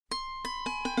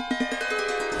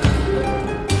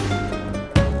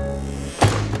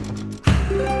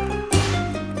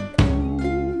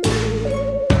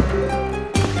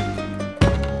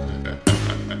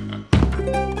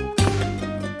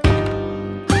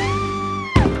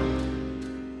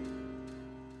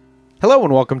Hello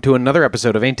and welcome to another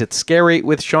episode of Ain't It Scary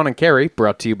with Sean and Carrie,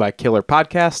 brought to you by Killer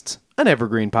Podcasts, an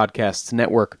Evergreen Podcasts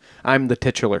network. I'm the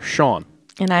titular Sean.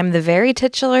 And I'm the very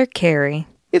titular Carrie.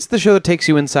 It's the show that takes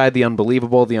you inside the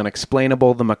unbelievable, the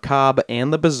unexplainable, the macabre,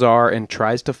 and the bizarre and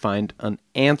tries to find an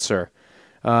answer.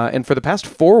 And for the past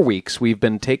 4 weeks, we've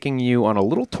been taking you on a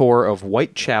little tour of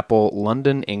Whitechapel,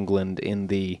 London, England in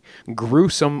the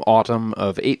gruesome autumn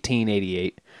of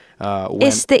 1888.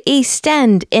 It's the East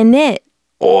End, innit?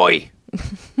 Oi!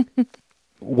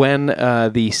 When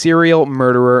the serial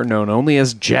murderer known only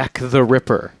as Jack the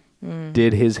Ripper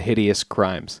did his hideous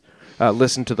crimes.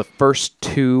 Listen to the first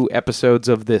 2 episodes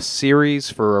of this series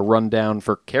for a rundown,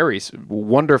 for Carrie's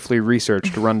wonderfully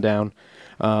researched rundown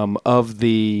of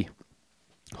the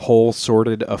whole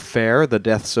sordid affair, the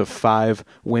deaths of 5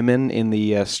 women in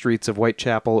the streets of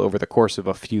Whitechapel over the course of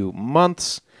a few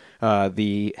months.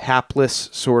 The hapless,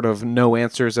 sort of no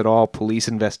answers at all police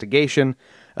investigation.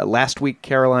 Last week,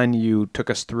 Caroline, you took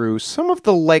us through some of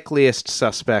the likeliest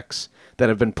suspects that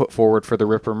have been put forward for the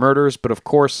Ripper murders, but of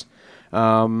course,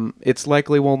 it's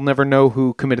likely we'll never know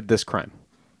who committed this crime.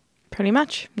 Pretty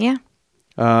much, yeah.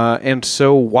 And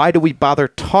so why do we bother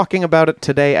talking about it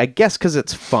today? I guess because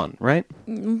it's fun, right?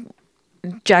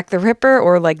 Jack the Ripper,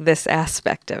 or like this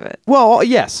aspect of it? Well,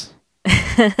 yes.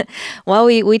 Well,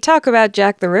 we talk about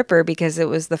Jack the Ripper because it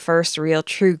was the first real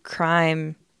true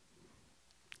crime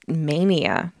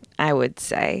mania, I would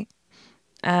say.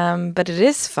 But it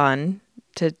is fun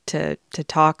to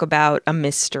talk about a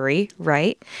mystery,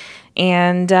 right?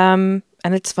 And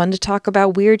it's fun to talk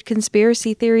about weird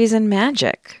conspiracy theories and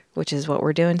magic, which is what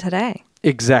we're doing today.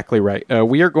 Exactly right.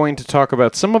 We are going to talk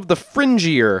about some of the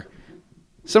fringier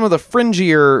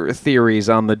theories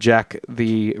on the Jack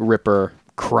the Ripper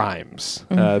crimes.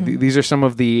 These are some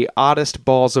of the oddest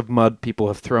balls of mud people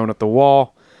have thrown at the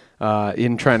wall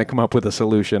in trying to come up with a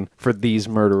solution for these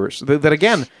murderers that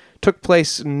again took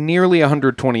place nearly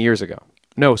 120 years ago.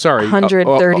 No, sorry,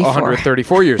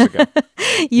 134 years ago.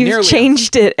 You've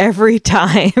changed it every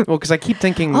time. Well, because I keep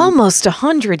thinking almost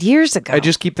 100 years ago. I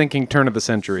just keep thinking turn of the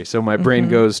century, so my brain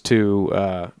goes to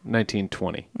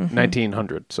 1920,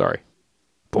 1900. Sorry,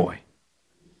 boy.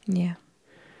 Yeah.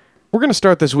 We're going to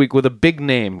start this week with a big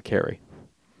name, Carrie.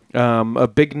 A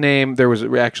big name. There was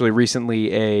actually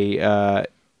recently a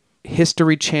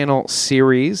History Channel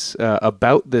series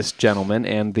about this gentleman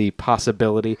and the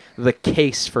possibility, the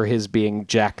case for his being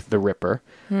Jack the Ripper.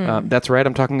 That's right.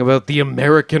 I'm talking about the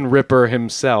American Ripper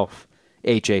himself,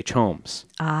 H.H. Holmes.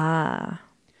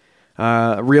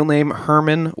 Real name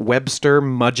Herman Webster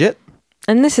Mudgett.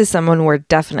 And this is someone we're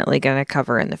definitely going to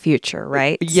cover in the future,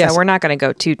 right? Yes. So we're not going to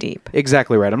go too deep.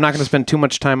 Exactly right. I'm not going to spend too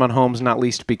much time on Holmes, not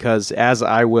least because, as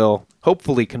I will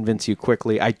hopefully convince you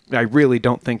quickly, I really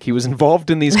don't think he was involved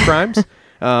in these crimes.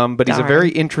 But he's a very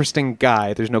interesting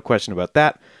guy. There's no question about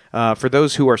that. For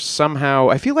those who are somehow...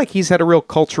 I feel like he's had a real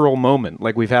cultural moment.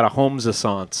 Like we've had a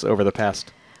Holmes-assance over the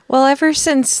past... Well, ever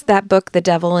since that book, The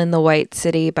Devil in the White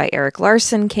City by Eric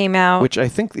Larson came out. Which I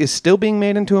think is still being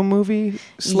made into a movie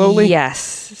slowly. Yes.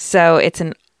 So it's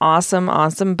an awesome,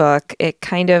 awesome book. It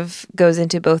kind of goes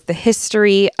into both the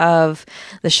history of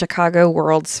the Chicago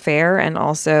World's Fair and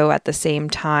also at the same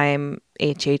time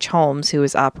H.H. Holmes, who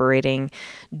was operating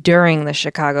during the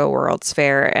Chicago World's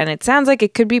Fair. And it sounds like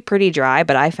it could be pretty dry,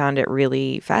 but I found it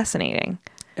really fascinating.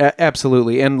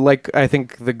 Absolutely. And like I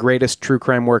think the greatest true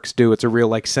crime works do, it's a real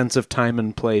like sense of time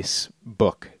and place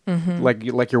book. Like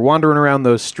you're wandering around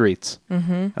those streets.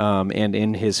 And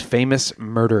in his famous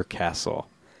murder castle.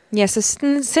 Yes, yeah,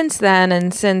 so since then,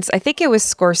 and since I think it was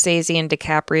Scorsese and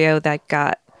DiCaprio that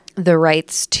got the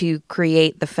rights to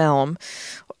create the film,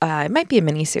 it might be a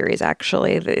miniseries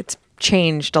actually. It's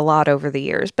changed a lot over the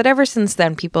years. But ever since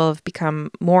then, people have become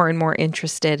more and more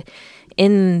interested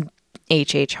in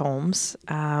H.H. Holmes.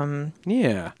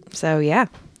 Yeah. So, yeah.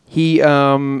 He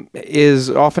is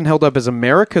often held up as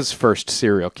America's first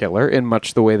serial killer in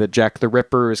much the way that Jack the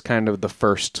Ripper is kind of the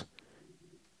first,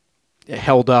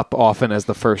 held up often as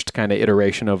the first kind of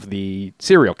iteration of the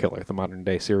serial killer, the modern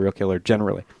day serial killer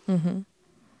generally.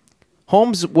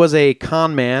 Holmes was a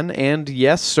con man and,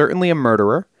 yes, certainly a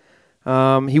murderer.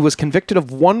 He was convicted of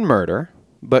 1 murder,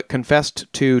 but confessed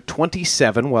to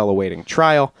 27 while awaiting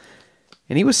trial.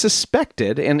 And he was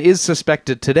suspected, and is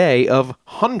suspected today, of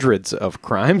hundreds of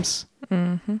crimes.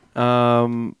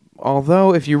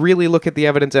 Although, if you really look at the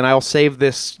evidence, and I'll save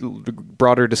this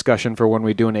broader discussion for when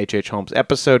we do an H.H. Holmes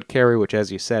episode, Carrie, which, as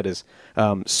you said, is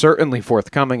certainly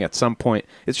forthcoming at some point.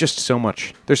 It's just so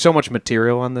much. There's so much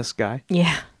material on this guy.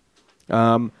 Yeah.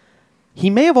 He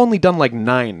may have only done like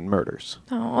 9 murders.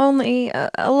 Oh, only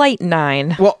a light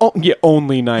 9. Well, yeah,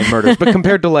 only 9 murders. But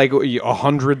compared to like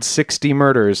 160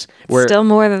 murders. Where, Still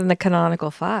more than the canonical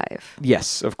 5.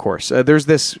 yes, of course. There's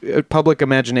this public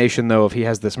imagination, though, of he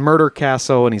has this murder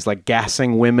castle and he's like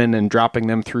gassing women and dropping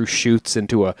them through chutes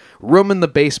into a room in the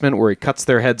basement where he cuts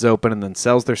their heads open and then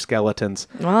sells their skeletons.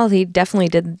 Well, he definitely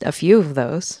did a few of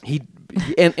those.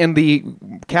 And the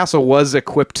castle was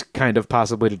equipped kind of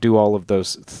possibly to do all of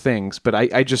those things, but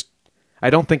I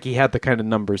don't think he had the kind of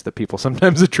numbers that people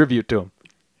sometimes attribute to him.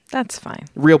 That's fine.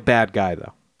 Real bad guy,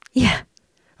 though. Yeah.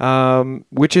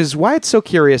 Which is why it's so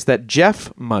curious that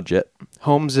Jeff Mudgett,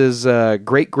 Holmes's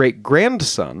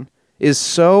great-great-grandson, is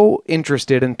so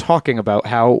interested in talking about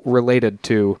how related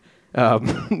to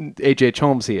H.H.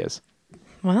 Holmes he is.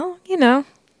 Well,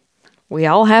 we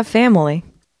all have family.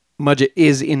 Mudgett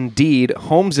is indeed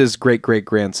Holmes's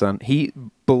great-great-grandson. He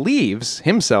believes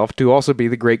himself to also be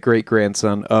the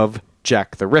great-great-grandson of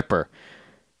Jack the Ripper,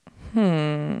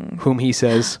 whom he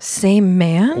says Same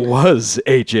man? was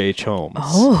H.H. Holmes.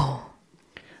 Oh.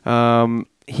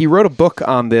 He wrote a book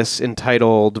on this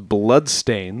entitled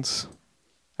Bloodstains.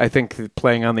 I think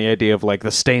playing on the idea of like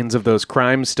the stains of those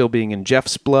crimes still being in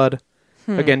Jeff's blood.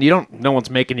 Again, no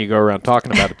one's making you go around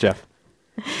talking about it, Jeff.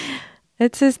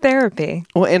 It's his therapy.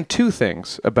 Well, and 2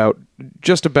 things about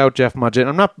Jeff Mudgett.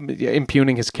 I'm not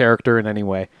impugning his character in any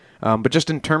way, but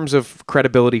just in terms of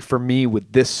credibility for me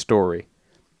with this story.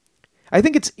 I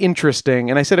think it's interesting,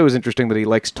 and I said it was interesting that he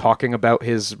likes talking about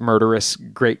his murderous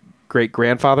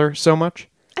great-great-grandfather so much.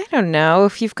 I don't know.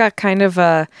 If you've got kind of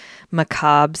a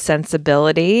macabre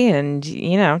sensibility and,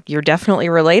 you're definitely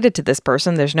related to this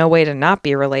person, there's no way to not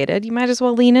be related, you might as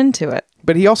well lean into it.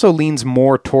 But he also leans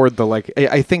more toward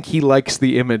I think he likes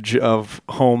the image of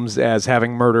Holmes as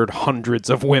having murdered hundreds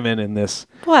of women in this.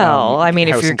 Well,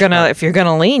 if you're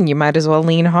gonna lean, you might as well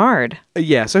lean hard.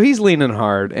 Yeah, so he's leaning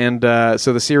hard, and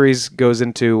so the series goes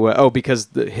into because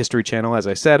the History Channel, as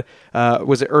I said,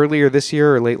 was it earlier this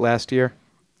year or late last year?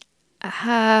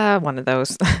 One of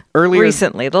those. Earlier,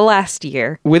 recently, the last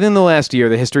year. Within the last year,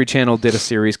 the History Channel did a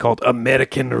series called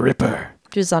American Ripper.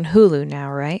 Which is on Hulu now,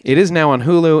 right? It is now on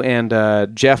Hulu,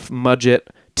 and Jeff Mudgett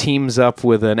teams up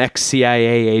with an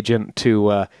ex-CIA agent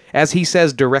to, as he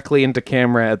says directly into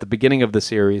camera at the beginning of the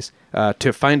series,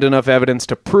 to find enough evidence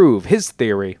to prove his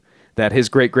theory that his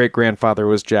great-great-grandfather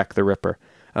was Jack the Ripper.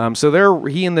 So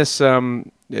he and this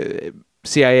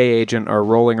CIA agent are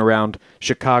rolling around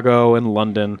Chicago and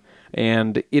London,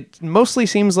 and it mostly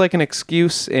seems like an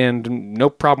excuse, and no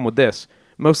problem with this,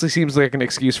 mostly seems like an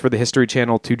excuse for the History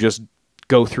Channel to just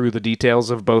go through the details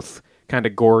of both kind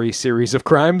of gory series of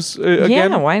crimes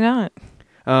again. Yeah, why not?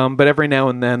 But every now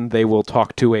and then they will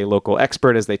talk to a local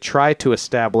expert as they try to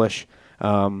establish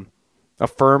a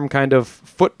firm kind of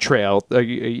foot trail,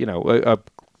 a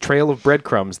trail of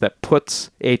breadcrumbs that puts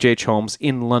H.H. Holmes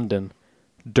in London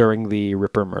during the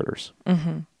Ripper murders.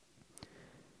 Mm-hmm.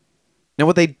 Now,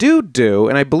 what they do,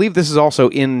 and I believe this is also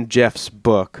in Jeff's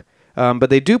book, but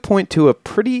they do point to a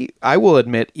pretty, I will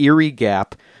admit, eerie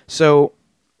gap. So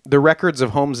the records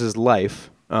of Holmes's life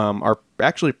are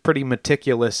actually pretty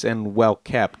meticulous and well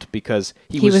kept because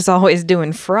he was always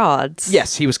doing frauds.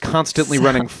 Yes, he was constantly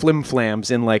running flim-flams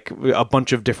in like a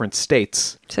bunch of different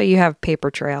states. So you have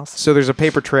paper trails. So there's a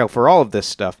paper trail for all of this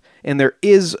stuff. And there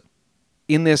is,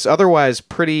 in this otherwise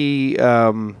pretty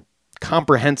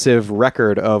comprehensive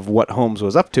record of what Holmes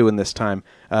was up to in this time,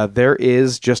 there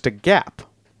is just a gap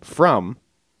from,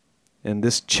 and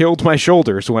this chilled my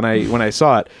shoulders when I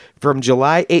saw it, from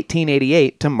July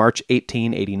 1888 to March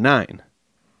 1889.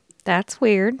 That's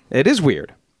weird. It is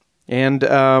weird. And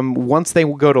once they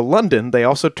go to London, they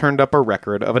also turned up a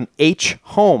record of an H.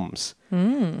 Holmes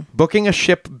booking a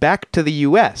ship back to the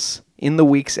U.S. in the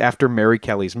weeks after Mary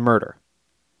Kelly's murder.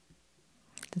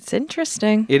 It's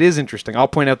interesting. It is interesting. I'll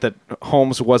point out that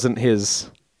Holmes wasn't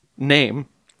his name.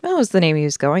 That was the name he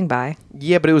was going by.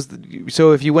 Yeah, but it was...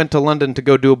 So if you went to London to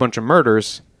go do a bunch of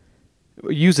murders,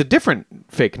 use a different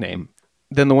fake name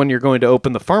than the one you're going to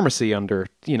open the pharmacy under,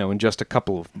 in just a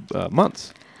couple of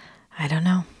months. I don't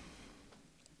know.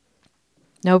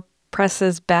 No press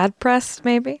is bad press,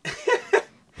 maybe?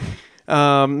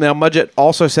 Now, Mudgett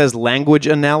also says language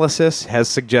analysis has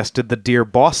suggested the Dear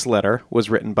Boss letter was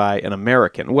written by an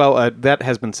American. Well, that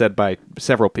has been said by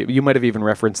several people. You might have even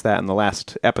referenced that in the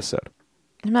last episode.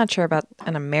 I'm not sure about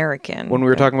an American. When we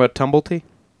were talking about Tumblety?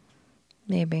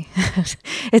 Maybe.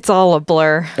 It's all a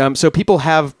blur. So people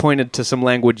have pointed to some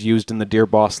language used in the Dear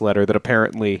Boss letter that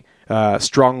apparently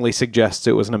strongly suggests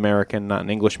it was an American, not an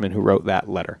Englishman, who wrote that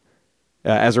letter.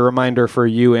 As a reminder for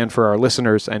you and for our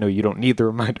listeners, I know you don't need the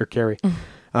reminder, Carrie.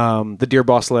 The Dear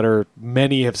Boss letter,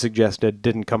 many have suggested,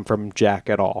 didn't come from Jack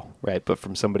at all, right? But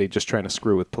from somebody just trying to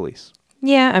screw with police.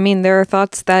 Yeah, I mean, there are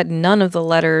thoughts that none of the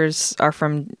letters are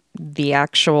from the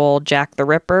actual Jack the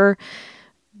Ripper.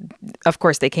 Of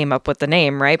course, they came up with the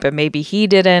name, right? But maybe he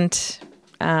didn't.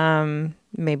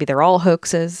 Maybe they're all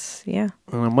hoaxes. Yeah.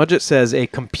 Mudgett says a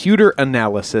computer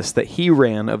analysis that he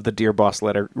ran of the Dear Boss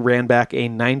letter ran back a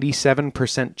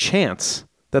 97% chance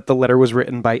that the letter was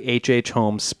written by H.H.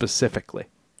 Holmes specifically.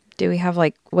 Do we have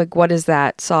like what is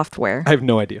that software? I have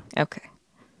no idea. Okay.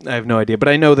 I have no idea, but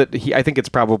I know that I think it's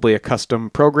probably a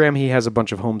custom program. He has a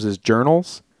bunch of Holmes's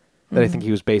journals that I think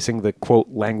he was basing the quote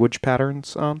language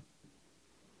patterns on.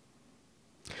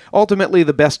 Ultimately,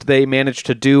 the best they managed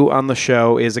to do on the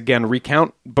show is, again,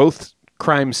 recount both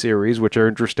crime series, which are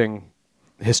interesting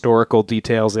historical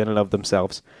details in and of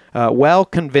themselves, while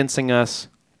convincing us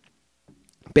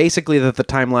basically that the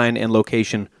timeline and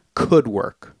location could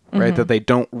work, right? That they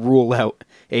don't rule out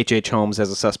H.H. Holmes as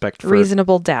a suspect. For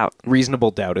reasonable doubt.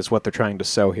 Reasonable doubt is what they're trying to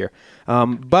sow here.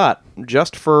 But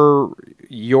just for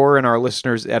your and our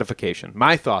listeners' edification,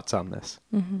 my thoughts on this.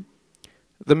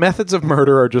 The methods of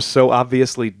murder are just so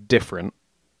obviously different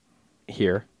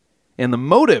here, and the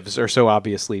motives are so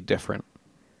obviously different.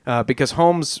 Because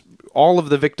Holmes, all of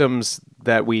the victims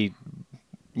that we,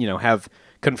 have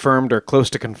confirmed or close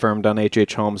to confirmed on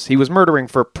H.H. Holmes, he was murdering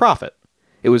for profit.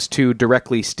 It was to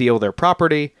directly steal their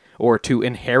property, or to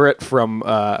inherit from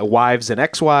wives and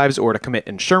ex-wives, or to commit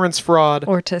insurance fraud.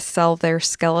 Or to sell their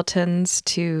skeletons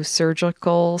to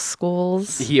surgical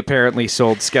schools. He apparently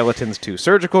sold skeletons to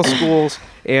surgical schools,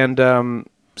 and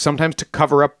sometimes to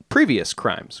cover up previous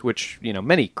crimes, which,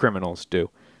 many criminals do.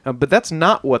 But that's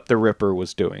not what the Ripper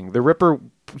was doing. The Ripper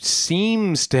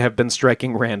seems to have been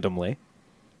striking randomly.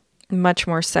 Much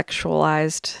more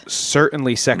sexualized.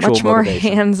 Certainly sexual much motivation.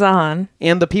 More hands-on.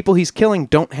 And the people he's killing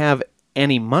don't have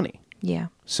any money. Yeah.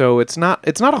 So it's not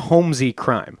a Holmesy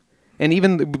crime. And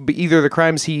even either the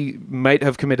crimes he might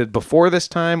have committed before this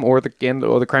time or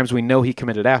the crimes we know he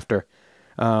committed after,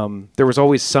 there was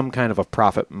always some kind of a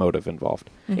profit motive involved.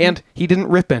 And he didn't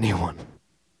rip anyone.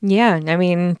 Yeah, I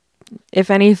mean,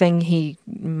 if anything, he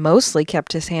mostly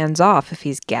kept his hands off if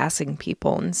he's gassing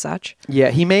people and such.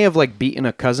 Yeah, he may have beaten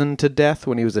a cousin to death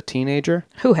when he was a teenager.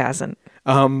 Who hasn't?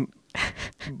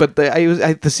 But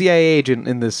the CIA agent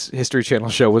in this History Channel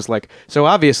show was like, so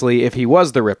obviously if he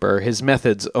was the Ripper, his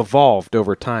methods evolved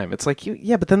over time. It's like,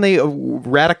 yeah, but then they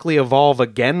radically evolve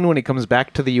again when he comes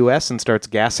back to the U.S. and starts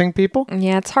gassing people?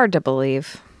 Yeah, it's hard to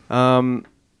believe.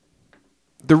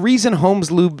 The reason Holmes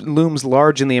looms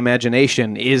large in the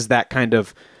imagination is that kind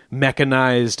of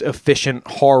mechanized, efficient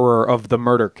horror of the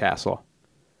murder castle.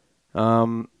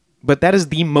 But that is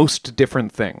the most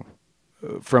different thing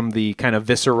from the kind of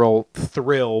visceral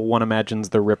thrill one imagines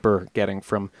the Ripper getting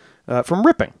from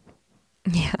ripping.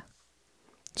 Yeah.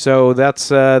 So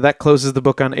that closes the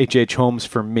book on H.H. Holmes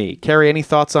for me. Carrie, any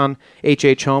thoughts on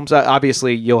H.H. Holmes?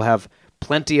 Obviously, you'll have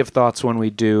plenty of thoughts when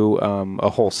we do a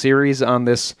whole series on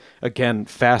this, again,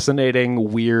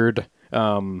 fascinating, weird,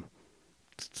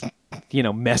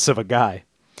 mess of a guy.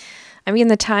 I mean,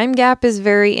 the time gap is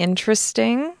very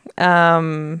interesting,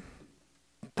 but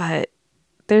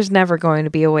there's never going to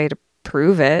be a way to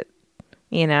prove it,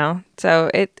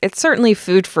 So it's certainly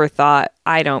food for thought.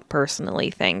 I don't personally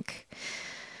think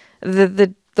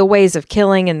the ways of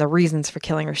killing and the reasons for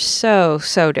killing are so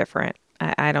different.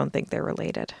 I don't think they're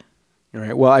related. All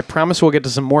right. Well, I promise we'll get to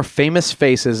some more famous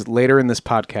faces later in this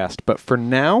podcast. But for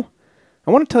now,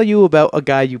 I want to tell you about a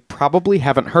guy you probably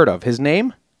haven't heard of. His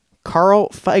name, Carl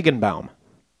Feigenbaum.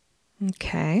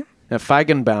 Okay. Now,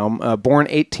 Feigenbaum, born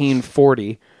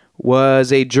 1840,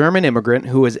 was a German immigrant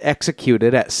who was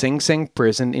executed at Sing Sing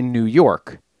Prison in New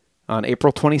York on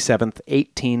April 27th,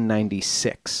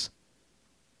 1896.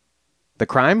 The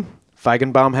crime?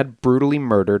 Feigenbaum had brutally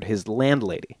murdered his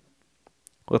landlady.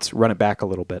 Let's run it back a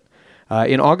little bit.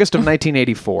 In August of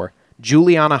 1984,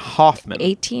 Juliana Hoffman...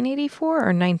 1884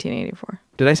 or 1984?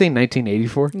 Did I say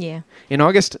 1984? Yeah. In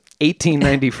August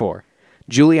 1894,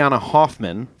 Juliana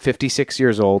Hoffman, 56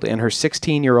 years old, and her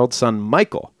 16-year-old son,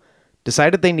 Michael,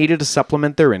 decided they needed to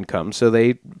supplement their income, so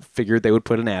they figured they would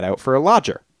put an ad out for a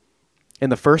lodger.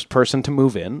 And the first person to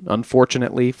move in,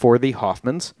 unfortunately for the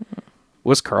Hoffmans,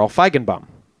 was Carl Feigenbaum.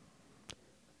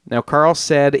 Now, Carl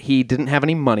said he didn't have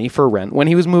any money for rent when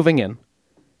he was moving in,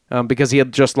 because he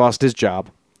had just lost his job.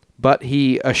 But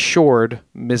he assured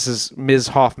Ms.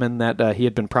 Hoffman that he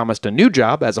had been promised a new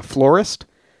job as a florist,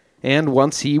 and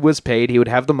once he was paid, he would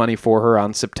have the money for her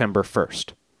on September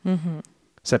 1st. Mm-hmm.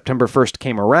 September 1st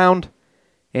came around,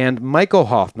 And Michael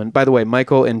Hoffman, by the way,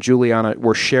 Michael and Juliana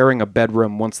were sharing a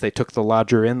bedroom once they took the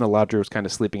lodger in. The lodger was kind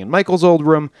of sleeping in Michael's old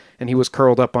room, and he was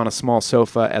curled up on a small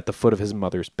sofa at the foot of his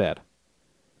mother's bed.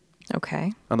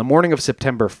 Okay. On the morning of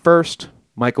September 1st,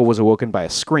 Michael was awoken by a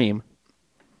scream,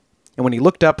 and when he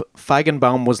looked up,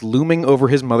 Feigenbaum was looming over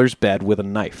his mother's bed with a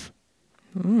knife.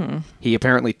 He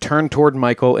apparently turned toward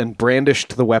Michael and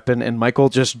brandished the weapon, and Michael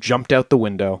just jumped out the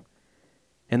window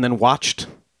and then watched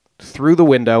through the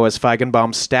window as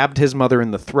Feigenbaum stabbed his mother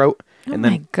in the throat and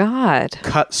then God.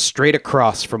 cut straight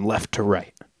across from left to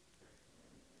right.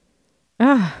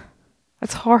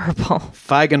 That's horrible.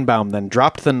 Feigenbaum then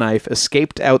dropped the knife,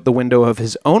 escaped out the window of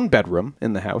his own bedroom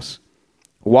in the house,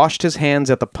 washed his hands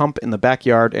at the pump in the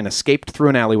backyard, and escaped through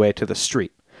an alleyway to the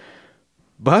street.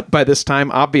 But by this time,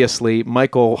 obviously,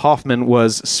 Michael Hoffman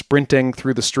was sprinting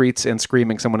through the streets and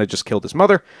screaming someone had just killed his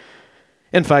mother,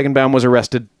 and Feigenbaum was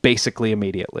arrested basically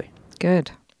immediately.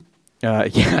 Good.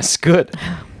 Yes, good.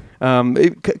 Kind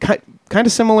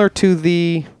of similar to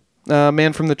the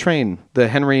Man from the Train, the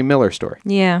Henry Miller story.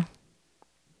 Yeah.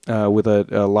 With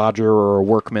a lodger or a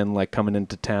workman like coming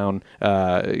into town,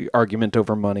 argument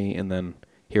over money, and then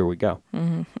here we go.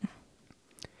 Mm-hmm.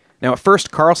 Now, at first,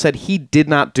 Carl said he did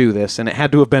not do this, and it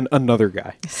had to have been another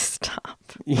guy. Stop.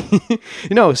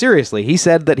 No, seriously. He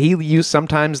said that he used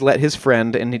sometimes let his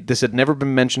friend, and this had never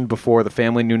been mentioned before, the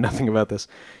family knew nothing about this.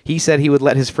 He said he would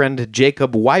let his friend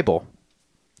Jacob Weibel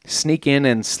sneak in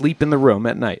and sleep in the room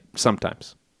at night,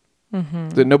 sometimes.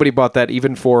 Mm-hmm. Nobody bought that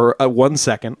even for 1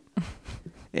 second.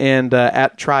 And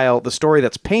at trial, the story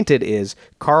that's painted is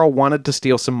Carl wanted to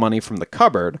steal some money from the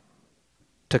cupboard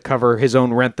to cover his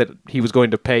own rent that he was going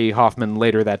to pay Hoffman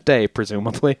later that day,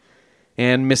 presumably.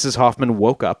 And Mrs. Hoffman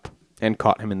woke up and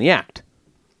caught him in the act.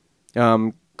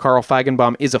 Carl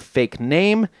Feigenbaum is a fake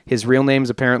name. His real name's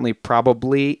apparently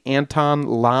probably Anton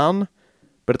Lahn,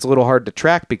 but it's a little hard to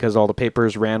track because all the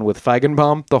papers ran with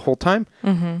Feigenbaum the whole time.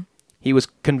 Mm-hmm. He was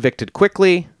convicted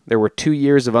quickly. There were 2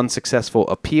 years of unsuccessful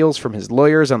appeals from his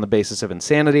lawyers on the basis of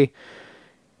insanity,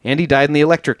 and he died in the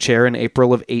electric chair in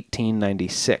April of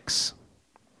 1896.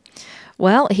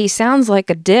 Well, he sounds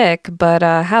like a dick, but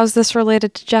how's this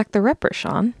related to Jack the Ripper,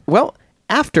 Sean? Well,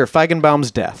 after Feigenbaum's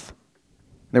death,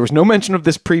 there was no mention of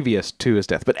this previous to his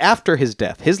death, but after his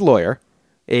death, his lawyer,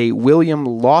 a William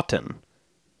Lawton,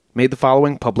 made the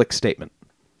following public statement.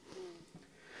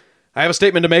 I have a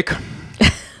statement to make.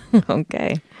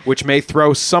 Okay. Which may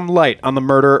throw some light on the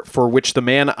murder for which the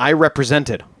man I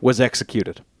represented was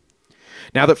executed.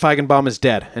 Now that Feigenbaum is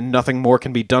dead and nothing more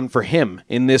can be done for him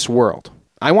in this world,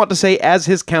 I want to say as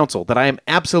his counsel that I am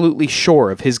absolutely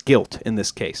sure of his guilt in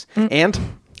this case.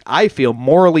 And I feel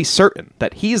morally certain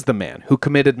that he's the man who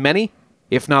committed many,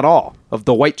 if not all, of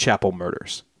the Whitechapel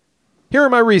murders. Here are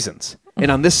my reasons,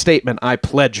 and on this statement I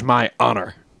pledge my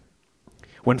honor.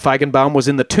 When Feigenbaum was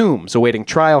in the Tombs awaiting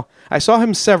trial, I saw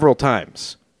him several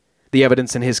times. The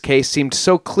evidence in his case seemed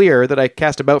so clear that I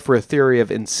cast about for a theory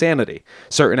of insanity.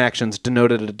 Certain actions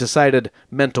denoted a decided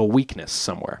mental weakness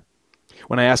somewhere.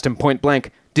 When I asked him point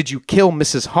blank, "Did you kill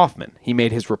Mrs. Hoffman?" he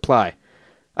made his reply,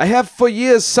 "I have for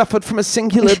years suffered from a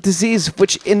singular disease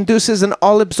which induces an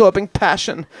all-absorbing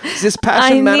passion. This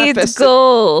passion need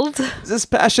gold. This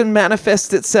passion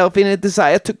manifests itself in a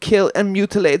desire to kill and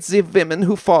mutilate the women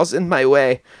who falls in my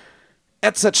way.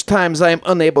 At such times I am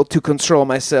unable to control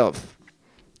myself."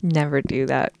 Never do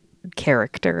that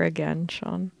character again,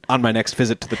 Sean. On my next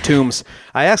visit to the Tombs,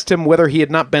 I asked him whether he had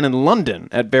not been in London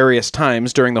at various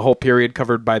times during the whole period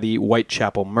covered by the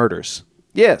Whitechapel murders.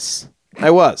 "Yes, I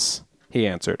was," he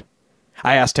answered.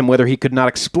 I asked him whether he could not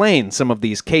explain some of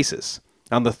these cases,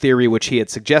 on the theory which he had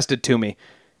suggested to me,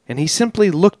 and he simply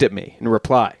looked at me in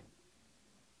reply.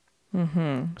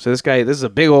 Mm-hmm. So this is a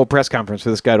big old press conference for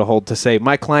this guy to hold to say,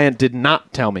 my client did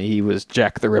not tell me he was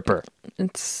Jack the Ripper.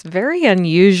 It's very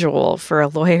unusual for a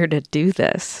lawyer to do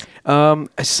this.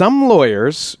 Some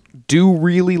lawyers do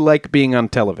really like being on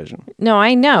television. No,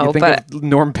 I know, you think of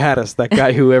Norm Pattis, that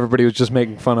guy who everybody was just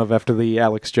making fun of after the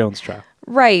Alex Jones trial.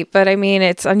 Right, but I mean,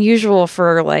 it's unusual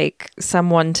for like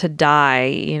someone to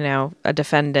die, a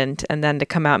defendant, and then to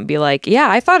come out and be like, yeah,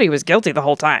 I thought he was guilty the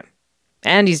whole time.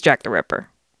 And he's Jack the Ripper.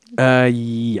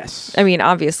 Yes. I mean,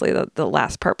 obviously the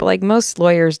last part, but like most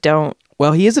lawyers don't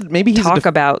talk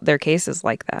about their cases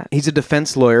like that. He's a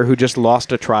defense lawyer who just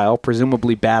lost a trial,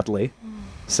 presumably badly.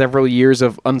 Several years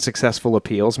of unsuccessful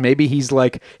appeals. Maybe he's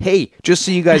like, hey, just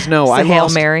so you guys know, Hail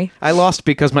Mary. I lost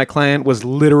because my client was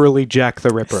literally Jack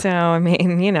the Ripper. So, I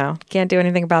mean, can't do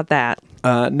anything about that.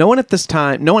 No one at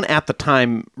the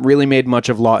time really made much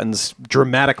of Lawton's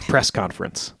dramatic press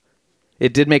conference.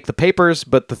 It did make the papers,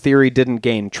 but the theory didn't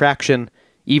gain traction,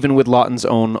 even with Lawton's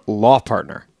own law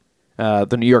partner.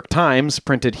 The New York Times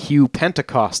printed Hugh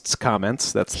Pentecost's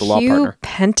comments. That's the law Hugh partner.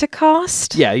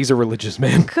 Pentecost? Yeah, he's a religious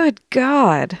man. Good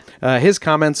God. His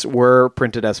comments were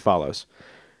printed as follows.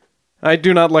 I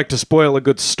do not like to spoil a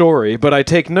good story, but I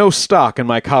take no stock in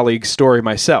my colleague's story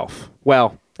myself.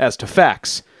 Well, as to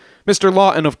facts, Mr.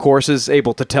 Lawton, of course, is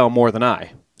able to tell more than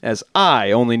I, as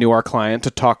I only knew our client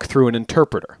to talk through an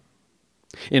interpreter.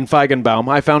 In Feigenbaum,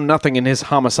 I found nothing in his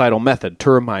homicidal method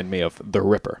to remind me of the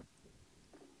Ripper.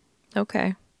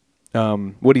 Okay.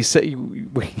 What he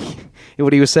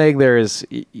was saying there is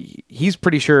he's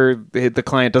pretty sure the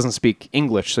client doesn't speak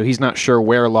English, so he's not sure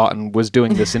where Lawton was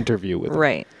doing this interview with him.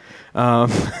 Right.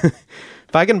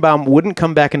 Feigenbaum wouldn't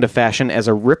come back into fashion as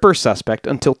a Ripper suspect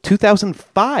until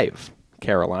 2005,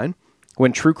 Caroline,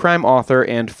 when true crime author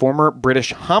and former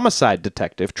British homicide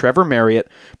detective Trevor Marriott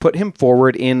put him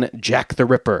forward in Jack the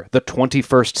Ripper, the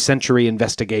 21st Century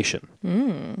Investigation.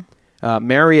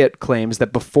 Marriott claims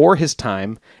that before his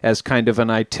time as kind of an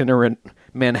itinerant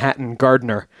Manhattan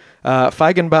gardener,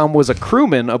 Feigenbaum was a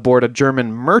crewman aboard a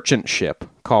German merchant ship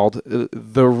called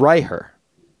the Reiher.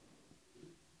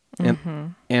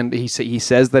 And he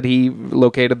says that he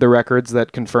located the records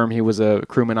that confirm he was a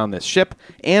crewman on this ship,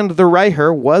 and the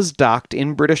Reiher was docked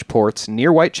in British ports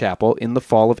near Whitechapel in the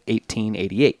fall of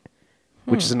 1888,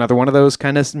 which is another one of those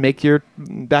kind of make your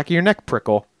back of your neck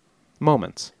prickle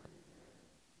moments.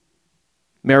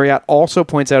 Marriott also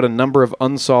points out a number of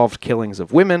unsolved killings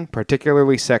of women,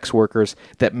 particularly sex workers,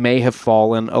 that may have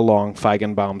fallen along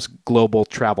Feigenbaum's global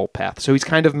travel path. So he's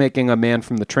kind of making a man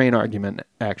from the train argument,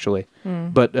 actually,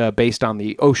 but based on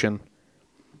the ocean.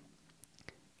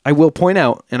 I will point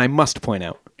out, and I must point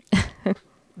out,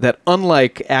 that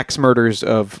unlike axe murders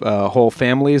of whole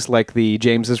families like the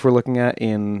Jameses we're looking at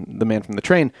in The Man from the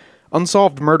Train,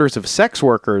 unsolved murders of sex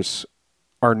workers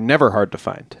are never hard to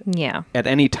find. Yeah. At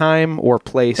any time or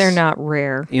place. They're not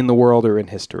rare. In the world or in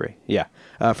history. Yeah.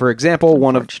 For example,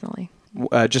 Unfortunately.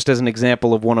 just as an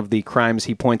example of one of the crimes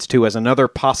he points to as another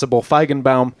possible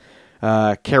Feigenbaum,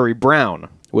 Carrie Brown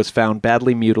was found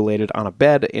badly mutilated on a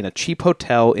bed in a cheap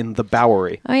hotel in the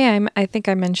Bowery. Oh, yeah. I think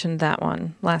I mentioned that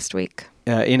one last week.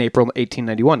 In April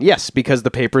 1891. Yes, because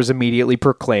the papers immediately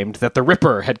proclaimed that the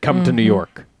Ripper had come to New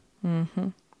York.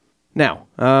 Now,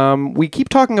 we keep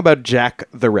talking about Jack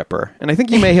the Ripper, and I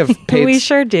think you may have paid... We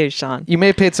sure do, Sean. You may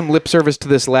have paid some lip service to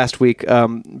this last week,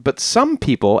 but some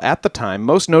people at the time,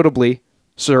 most notably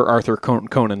Sir Arthur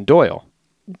Conan Doyle.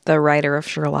 The writer of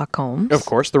Sherlock Holmes. Of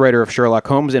course, the writer of Sherlock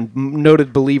Holmes and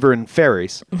noted believer in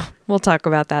fairies. We'll talk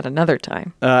about that another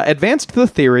time. Advanced the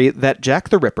theory that Jack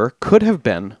the Ripper could have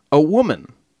been a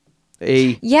woman.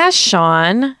 Yeah,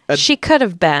 Sean. She could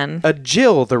have been. A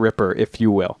Jill the Ripper, if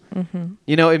you will.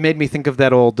 You know, it made me think of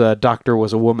that old doctor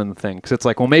was a woman thing. Because it's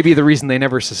like, well, maybe the reason they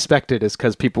never suspected is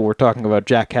because people were talking about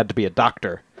Jack had to be a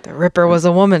doctor. The Ripper was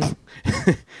a woman.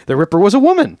 The Ripper was a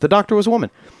woman. The doctor was a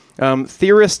woman.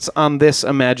 Theorists on this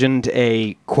imagined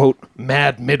a, quote,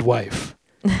 mad midwife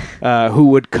who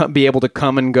would be able to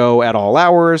come and go at all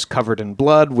hours, covered in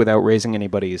blood, without raising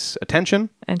anybody's attention.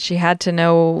 And she had to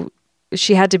know...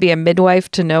 She had to be a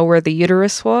midwife to know where the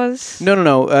uterus was?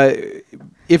 No.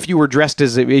 If you were dressed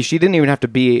as... She didn't even have to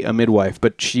be a midwife,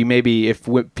 but she maybe, if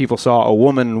people saw a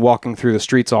woman walking through the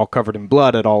streets all covered in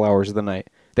blood at all hours of the night,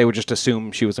 they would just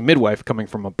assume she was a midwife coming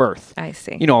from a birth. I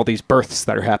see. You know, all these births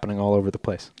that are happening all over the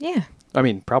place. Yeah. I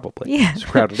mean, probably. Yeah. It's a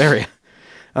crowded area.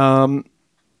 But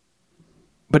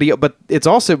it's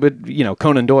also... But you know,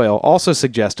 Conan Doyle also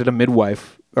suggested a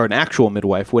midwife... or an actual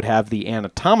midwife would have the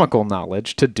anatomical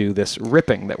knowledge to do this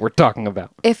ripping that we're talking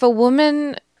about. If a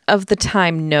woman of the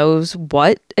time knows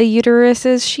what a uterus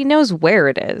is, she knows where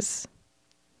it is.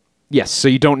 Yes, so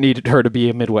you don't need her to be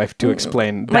a midwife to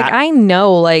explain that. Like, I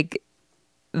know, like,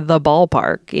 the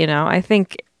ballpark, you know? I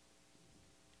think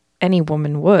any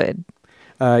woman would.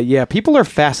 Yeah, people are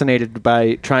fascinated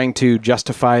by trying to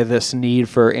justify this need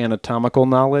for anatomical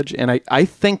knowledge, and I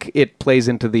think it plays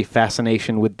into the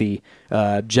fascination with the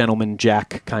gentleman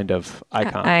Jack kind of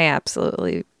icon. I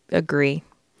absolutely agree.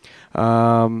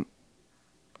 In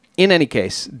any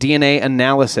case, DNA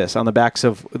analysis on the backs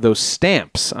of those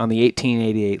stamps on the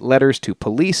 1888 letters to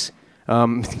police.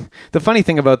 The funny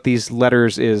thing about these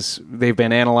letters is they've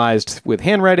been analyzed with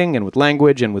handwriting and with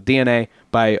language and with DNA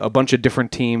by a bunch of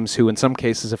different teams who in some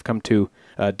cases have come to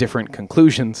different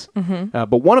conclusions.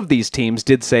 But one of these teams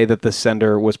did say that the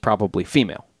sender was probably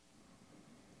female.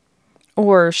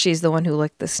 Or she's the one who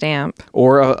licked the stamp.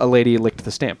 Or a lady licked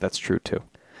the stamp. That's true, too.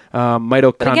 But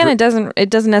again, it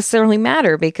doesn't necessarily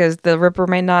matter because the Ripper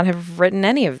might not have written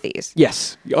any of these.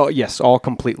 Yes. Oh, yes, all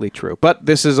completely true. But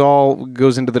this is all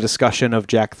goes into the discussion of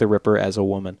Jack the Ripper as a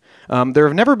woman. There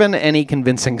have never been any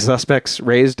convincing suspects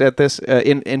raised at this.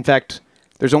 In fact,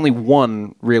 there's only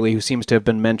one, really, who seems to have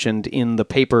been mentioned in the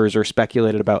papers or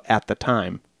speculated about at the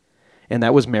time, and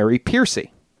that was Mary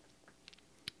Piercy.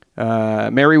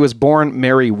 Mary was born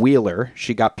Mary Wheeler.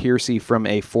 She got Piercy from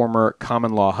a former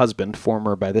common-law husband,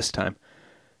 former by this time.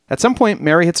 At some point,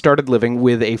 Mary had started living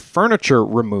with a furniture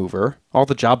remover. All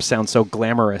the jobs sound so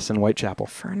glamorous in Whitechapel.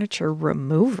 Furniture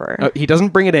remover? He doesn't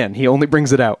bring it in. He only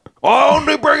brings it out.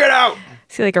 Only bring it out!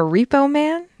 Is he like a repo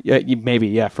man? Yeah, maybe,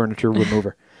 yeah, furniture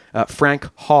remover. Frank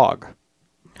Hogg.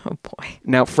 Oh, boy.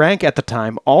 Now, Frank, at the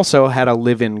time, also had a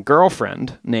live-in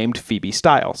girlfriend named Phoebe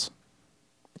Styles.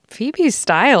 Phoebe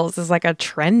Styles is like a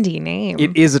trendy name.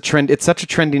 It is a trend. It's such a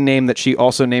trendy name that she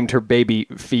also named her baby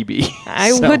Phoebe.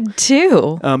 I would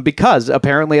too. Because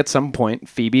apparently at some point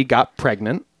Phoebe got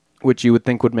pregnant, which you would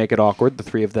think would make it awkward. The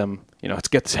three of them,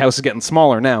 the house is getting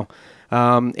smaller now.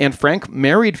 And Frank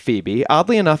married Phoebe,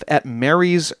 oddly enough, at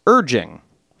Mary's urging.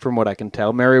 From what I can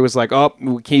tell, Mary was like, "Oh,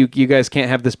 you guys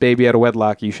can't have this baby out of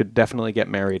wedlock. You should definitely get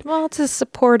married." Well, it's a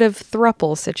supportive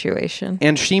throuple situation.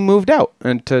 And she moved out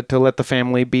and to let the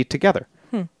family be together.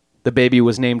 The baby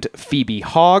was named Phoebe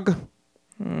Hogg.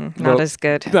 Not as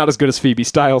good. Not as good as Phoebe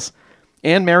Styles.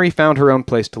 And Mary found her own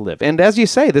place to live. And as you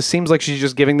say, this seems like she's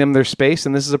just giving them their space,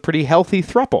 and this is a pretty healthy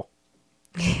throuple.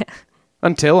 Yeah.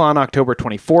 Until on October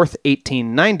 24th,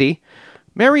 1890...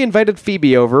 Mary invited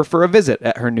Phoebe over for a visit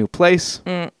at her new place.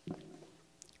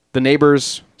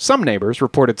 Some neighbors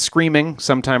reported screaming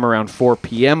sometime around 4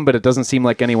 p.m., but it doesn't seem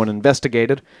like anyone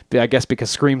investigated. I guess because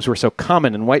screams were so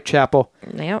common in Whitechapel.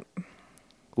 Yep.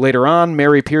 Later on,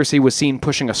 Mary Piercy was seen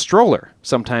pushing a stroller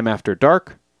sometime after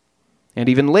dark. And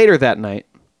even later that night,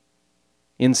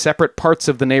 in separate parts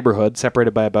of the neighborhood,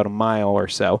 separated by about a mile or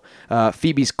so,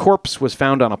 Phoebe's corpse was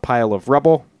found on a pile of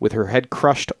rubble with her head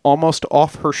crushed almost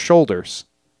off her shoulders.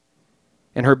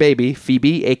 And her baby,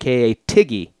 Phoebe, a.k.a.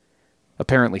 Tiggy,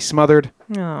 apparently smothered.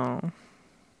 Oh.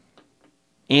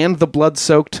 And the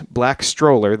blood-soaked black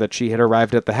stroller that she had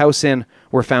arrived at the house in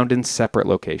were found in separate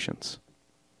locations.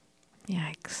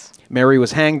 Yikes. Mary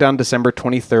was hanged on December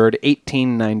 23rd,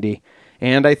 1890,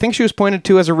 and I think she was pointed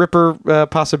to as a Ripper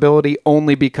possibility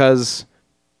only because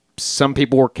some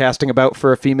people were casting about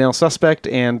for a female suspect,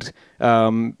 and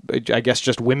I guess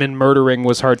just women murdering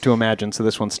was hard to imagine, so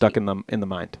this one stuck in the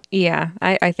mind. Yeah,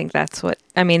 I think that's what...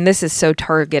 I mean, this is so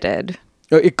targeted.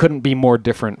 It couldn't be more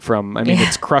different from...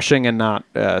 it's crushing and not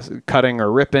cutting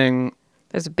or ripping.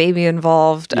 There's a baby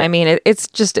involved. Yeah. I mean,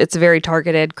 it's a very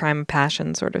targeted crime of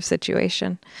passion sort of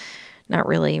situation. Not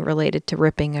really related to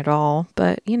ripping at all,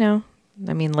 but,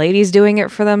 ladies doing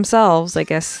it for themselves, I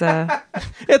guess.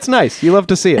 It's nice. You love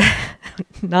to see it.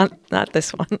 Not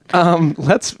this one.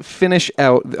 Let's finish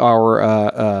out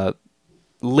our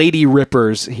Lady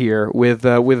Rippers here with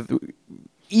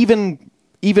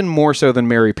even more so than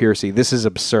Mary Piercy. This is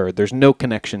absurd. There's no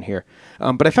connection here.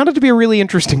 But I found it to be a really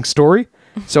interesting story,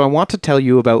 so I want to tell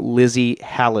you about Lizzie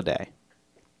Halliday.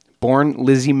 Born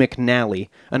Lizzie McNally,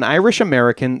 an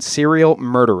Irish-American serial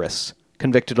murderess,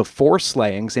 convicted of 4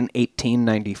 slayings in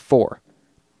 1894.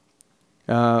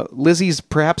 Lizzie's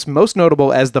perhaps most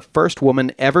notable as the first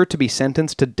woman ever to be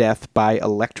sentenced to death by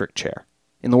electric chair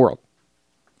in the world.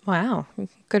 Wow.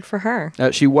 Good for her.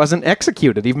 She wasn't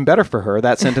executed. Even better for her.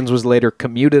 That sentence was later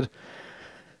commuted.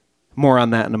 More on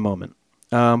that in a moment.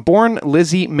 Born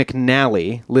Lizzie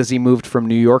McNally, Lizzie moved to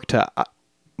New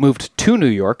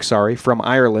York, from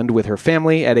Ireland with her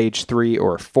family at age 3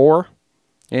 or 4.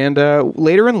 And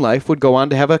later in life would go on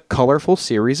to have a colorful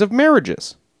series of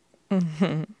marriages.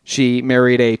 Mm-hmm. She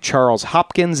married a Charles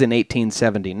Hopkins in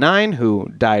 1879,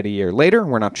 who died a year later.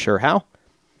 We're not sure how.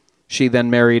 She then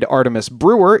married Artemus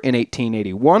Brewer in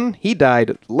 1881. He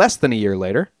died less than a year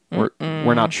later.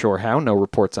 We're not sure how. No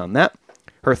reports on that.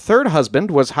 Her third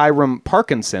husband was Hiram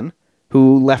Parkinson,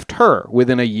 who left her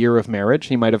within a year of marriage.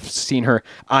 He might have seen her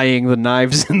eyeing the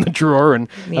knives in the drawer and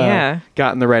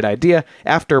gotten the right idea.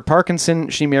 After Parkinson,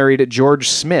 she married George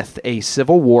Smith, a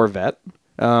Civil War vet,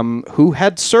 who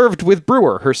had served with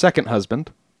Brewer, her second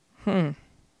husband.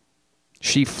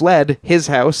 She fled his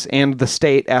house and the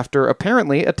state after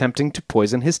apparently attempting to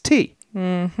poison his tea.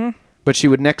 Mm-hmm. But she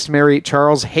would next marry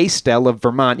Charles Haystel of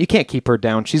Vermont. You can't keep her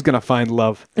down. She's going to find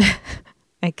love.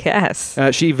 I guess.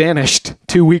 She vanished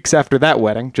 2 weeks after that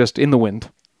wedding, just in the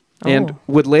wind, and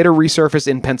would later resurface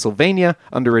in Pennsylvania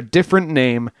under a different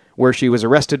name, where she was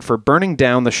arrested for burning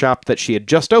down the shop that she had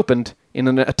just opened in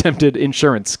an attempted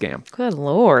insurance scam. Good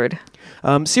Lord.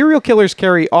 Serial killers,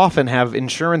 Carrie, often have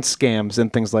insurance scams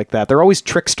and things like that. They're always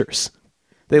tricksters.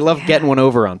 They love getting one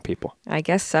over on people. I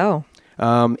guess so.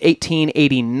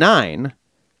 1889,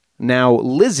 now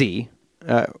Lizzie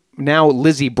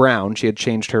Brown, she had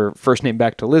changed her first name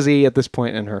back to Lizzie at this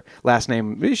point, and her last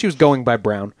name, she was going by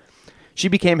Brown. She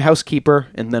became housekeeper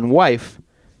and then wife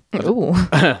Ooh.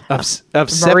 of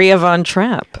Maria von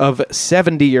Trapp. Of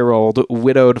 70-year-old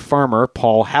widowed farmer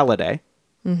Paul Halliday.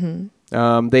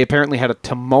 Mm-hmm. They apparently had a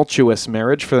tumultuous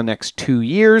marriage for the next 2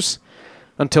 years,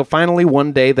 until finally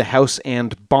one day the house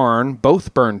and barn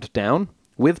both burned down,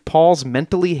 with Paul's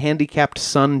mentally handicapped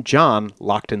son John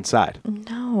locked inside.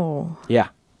 No. Yeah.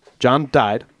 John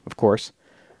died, of course.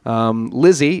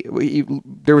 Lizzie,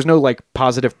 there was no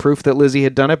positive proof that Lizzie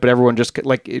had done it, but everyone just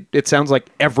it sounds like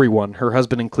everyone, her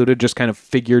husband included, just kind of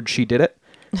figured she did it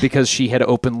because she had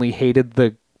openly hated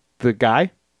the guy.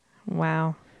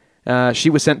 Wow. She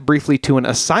was sent briefly to an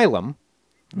asylum.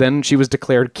 Then she was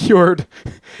declared cured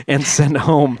and sent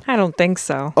home. I don't think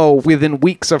so. Oh, within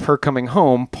weeks of her coming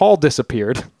home, Paul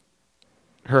disappeared.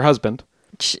 Her husband.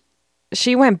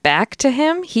 She went back to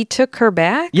him? He took her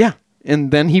back? Yeah.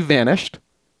 And then he vanished.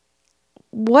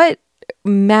 What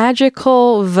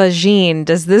magical vagine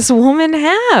does this woman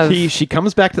have? She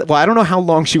comes back to... Well, I don't know how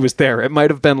long she was there. It might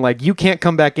have been you can't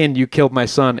come back in, you killed my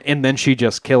son, and then she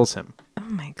just kills him. Oh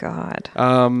my God.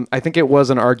 I think it was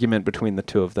an argument between the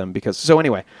two of them because... So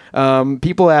anyway,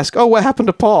 people ask, oh, what happened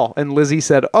to Paul? And Lizzie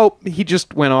said, oh, he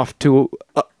just went off to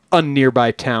a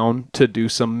nearby town to do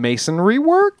some masonry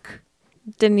work.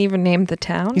 Didn't even name the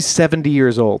town? He's 70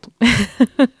 years old.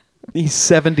 He's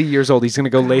 70 years old. He's going to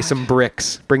go lay some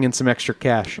bricks, bring in some extra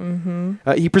cash.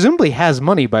 Mm-hmm. He presumably has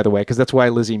money, by the way, because that's why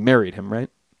Lizzie married him, right?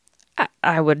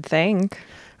 I would think.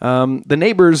 The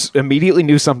neighbors immediately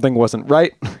knew something wasn't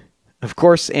right, of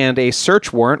course, and a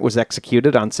search warrant was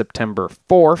executed on September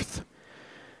 4th,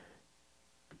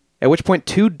 at which point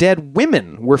 2 dead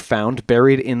women were found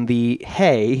buried in the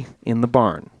hay in the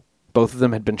barn. Both of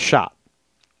them had been shot.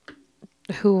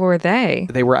 Who were they?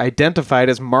 They were identified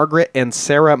as Margaret and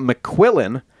Sarah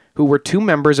McQuillan, who were 2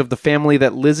 members of the family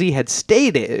that Lizzie had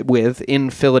stayed with in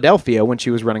Philadelphia when she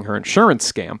was running her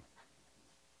insurance scam.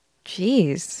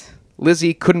 Jeez.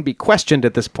 Lizzie couldn't be questioned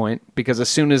at this point because as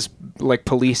soon as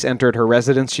police entered her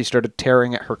residence, she started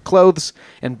tearing at her clothes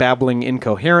and babbling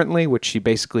incoherently, which she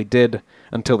basically did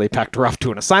until they packed her off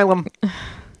to an asylum.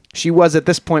 She was at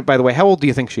this point, by the way, how old do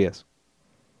you think she is?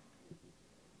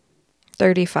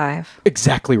 35.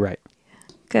 Exactly right.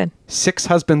 Good. 6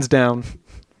 husbands down,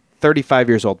 35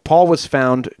 years old. Paul was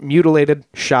found mutilated,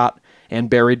 shot, and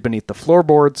buried beneath the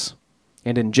floorboards.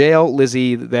 And in jail,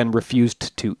 Lizzie then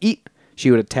refused to eat.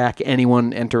 She would attack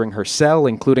anyone entering her cell,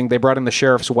 including, they brought in the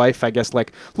sheriff's wife, I guess,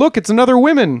 look, it's another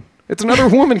woman. It's another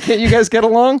woman. Can't you guys get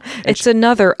along? It's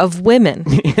another of women.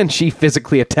 And she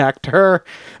physically attacked her.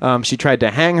 She tried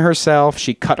to hang herself.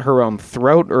 She cut her own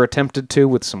throat, or attempted to,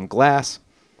 with some glass.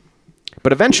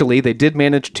 But eventually, they did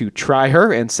manage to try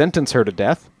her and sentence her to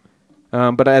death.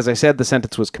 But as I said, the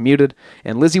sentence was commuted,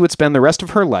 and Lizzie would spend the rest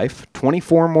of her life,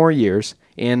 24 more years,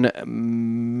 in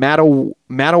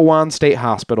Mattawan State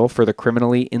Hospital for the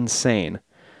criminally insane,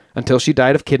 until she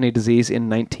died of kidney disease in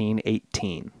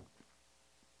 1918.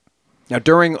 Now,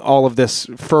 during all of this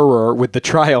furor with the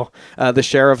trial, the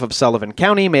sheriff of Sullivan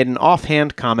County made an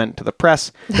offhand comment to the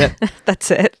press that That's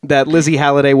it. That Lizzie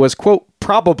Halliday was, quote,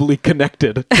 probably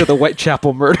connected to the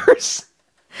Whitechapel murders.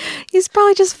 He's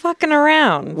probably just fucking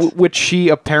around. Which she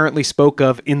apparently spoke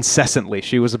of incessantly.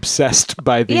 She was obsessed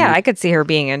by the... Yeah, I could see her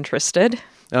being interested.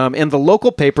 And the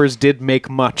local papers did make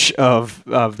much of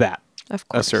that Of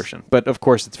course. assertion. But of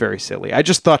course, it's very silly. I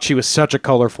just thought she was such a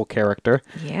colorful character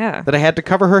Yeah. that I had to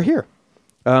cover her here.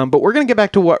 But we're going to get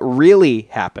back to what really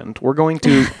happened. We're going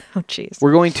to... Oh, jeez.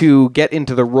 We're going to get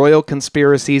into the royal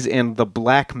conspiracies and the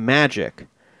black magic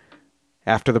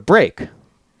after the break.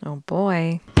 Oh,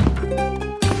 boy.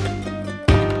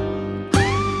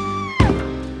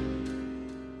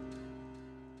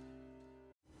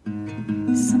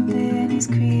 Something is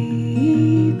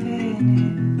creeping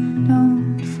in.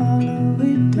 Don't follow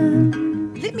it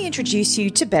down. Let me introduce you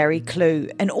to Barry Clue,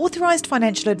 an authorised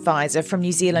financial advisor from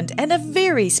New Zealand and a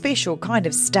very special kind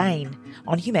of stain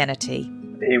on humanity.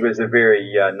 He was a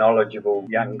very knowledgeable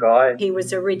young guy. He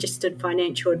was a registered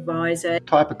financial advisor.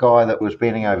 Type of guy that was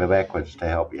bending over backwards to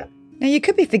help you. Now, you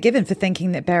could be forgiven for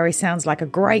thinking that Barry sounds like a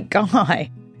great guy,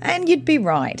 and you'd be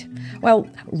right. Well,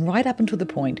 right up until the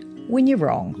point when you're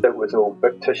wrong. It was all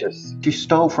fictitious. She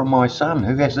stole from my son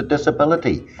who has a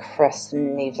disability. Chris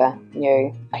never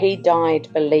knew. He died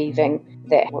believing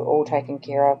that were all taken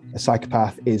care of. A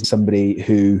psychopath is somebody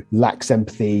who lacks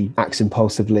empathy, acts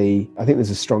impulsively. I think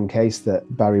there's a strong case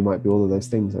that Barry might be all of those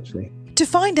things, actually. To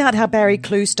find out how Barry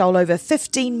Clue stole over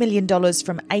 $15 million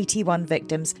from 81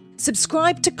 victims,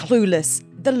 subscribe to Clueless,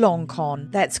 The Long Con.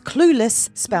 That's Clueless,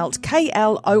 spelt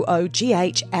Klooghless.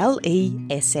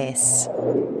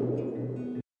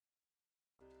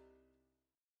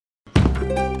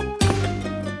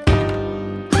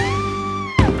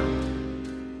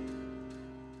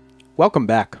 Welcome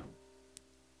back.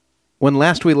 When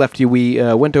last we left you, we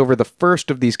went over the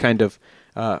first of these kind of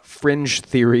fringe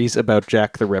theories about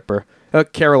Jack the Ripper.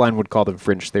 Caroline would call them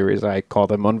fringe theories. I call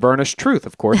them unvarnished truth,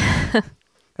 of course.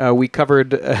 We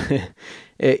covered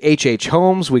H.H.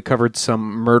 Holmes. We covered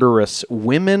some murderous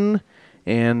women.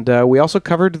 And we also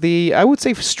covered the, I would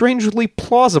say, strangely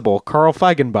plausible Carl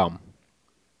Feigenbaum.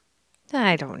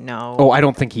 I don't know. Oh, I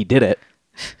don't think he did it.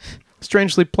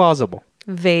 Strangely plausible.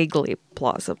 Vaguely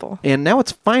plausible. And now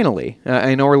it's finally,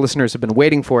 I know our listeners have been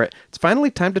waiting for it, it's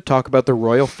finally time to talk about the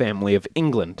royal family of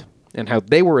England and how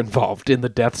they were involved in the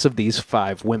deaths of these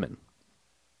 5 women.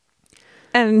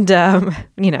 And,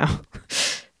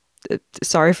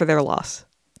 sorry for their loss.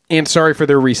 And sorry for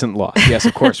their recent loss. Yes,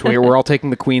 of course. We're all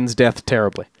taking the Queen's death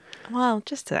terribly. Well,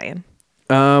 just saying.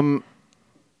 So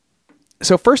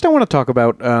first I want to talk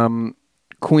about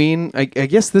Queen, I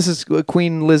guess this is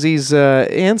Queen Lizzie's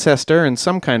ancestor in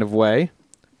some kind of way,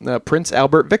 Prince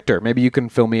Albert Victor. Maybe you can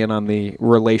fill me in on the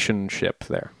relationship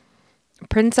there.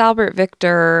 Prince Albert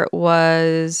Victor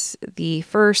was the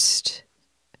first-born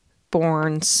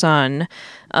son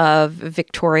of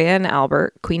Victoria and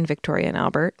Albert, Queen Victoria and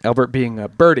Albert. Albert being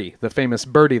Bertie, the famous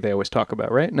Bertie they always talk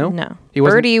about, right? No? No.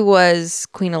 Bertie was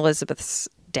Queen Elizabeth's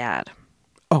dad.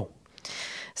 Oh.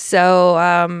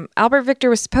 So Albert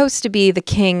Victor was supposed to be the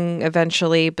king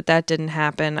eventually, but that didn't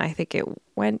happen. I think it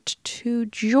went to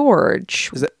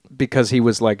George. Is that because he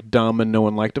was like dumb and no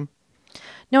one liked him?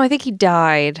 No, I think he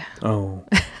died. Oh.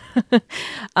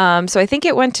 So I think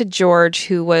it went to George,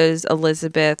 who was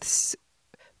Elizabeth's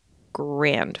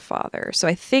grandfather. So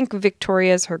I think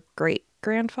Victoria's her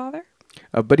great-grandfather.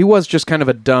 But he was just kind of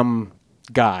a dumb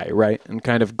guy, right? And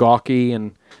kind of gawky,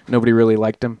 and nobody really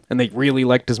liked him. And they really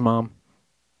liked his mom.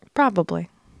 Probably.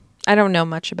 I don't know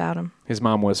much about him. His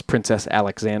mom was Princess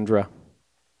Alexandra.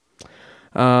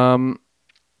 In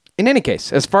any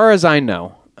case, as far as I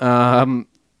know,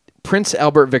 Prince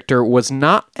Albert Victor was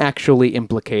not actually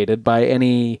implicated by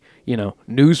any,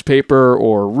 newspaper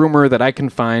or rumor that I can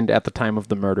find at the time of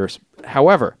the murders.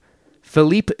 However,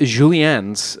 Philippe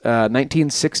Julien's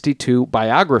 1962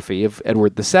 biography of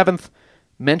Edward VII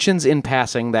mentions in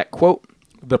passing that, quote,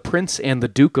 the Prince and the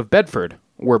Duke of Bedford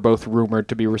were both rumored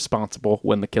to be responsible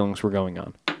when the killings were going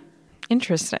on.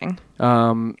 Interesting.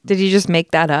 Did you just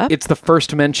make that up? It's the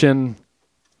first mention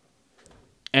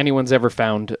anyone's ever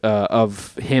found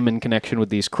of him in connection with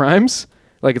these crimes.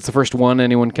 Like, it's the first one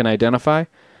anyone can identify.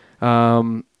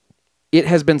 It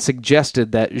has been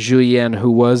suggested that Julien, who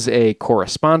was a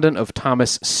correspondent of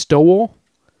Thomas Stowell,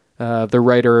 the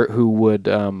writer who would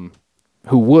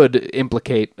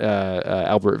implicate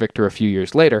Albert Victor a few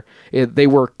years later, they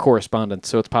were correspondents,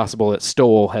 so it's possible that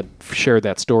Stowell had shared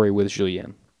that story with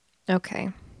Julien. Okay.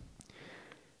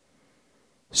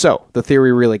 So, the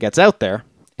theory really gets out there,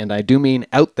 and I do mean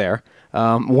out there,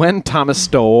 when Thomas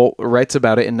Stowell writes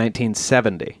about it in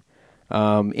 1970,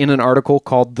 in an article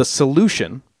called The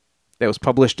Solution, that was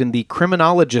published in the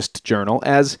Criminologist Journal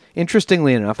as,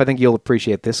 interestingly enough, I think you'll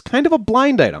appreciate this, kind of a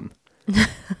blind item.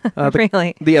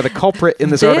 Really? The culprit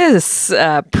in this article. This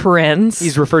Prince.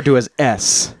 He's referred to as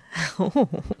S.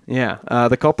 Yeah,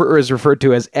 the culprit is referred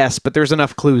to as S, but there's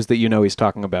enough clues that you know he's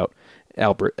talking about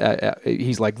Albert.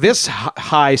 He's like, this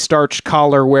high starched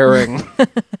collar wearing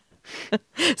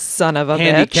son of a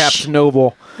handicapped bitch.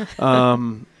 noble.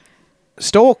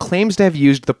 Stowell claims to have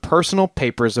used the personal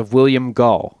papers of William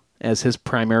Gull as his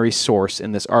primary source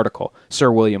in this article.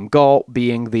 Sir William Gull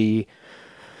being the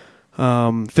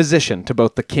physician to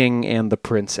both the king and the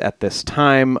prince at this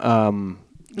time.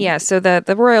 Yeah, so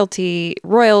the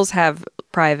royals have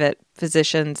private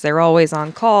physicians. They're always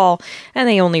on call, and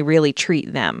they only really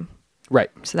treat them.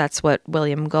 Right. So that's what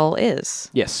William Gull is.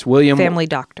 Yes, William... Family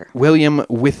doctor. William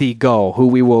Withy Gull, who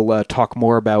we will talk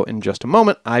more about in just a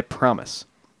moment, I promise.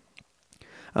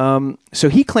 So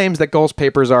he claims that Gull's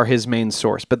papers are his main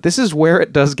source, but this is where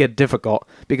it does get difficult,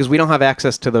 because we don't have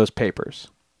access to those papers.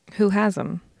 Who has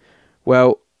them?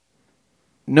 Well,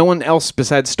 no one else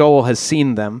besides Stowell has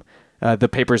seen them, the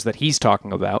papers that he's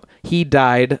talking about. He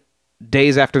died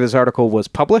days after this article was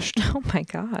published. Oh my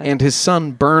God. And his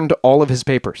son burned all of his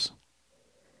papers.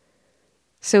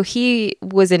 So he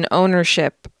was in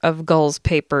ownership of Gull's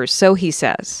papers, so he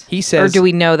says. He says... Or do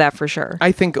we know that for sure?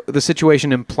 I think the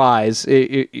situation implies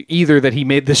either that he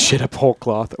made this shit up whole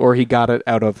cloth or he got it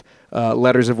out of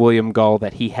letters of William Gull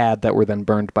that he had that were then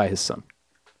burned by his son.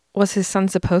 Was his son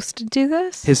supposed to do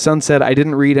this? His son said, I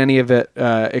didn't read any of it.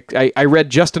 I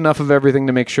read just enough of everything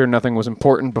to make sure nothing was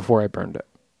important before I burned it.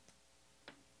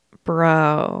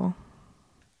 Bro.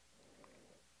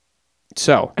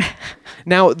 So,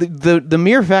 now the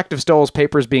mere fact of Stowell's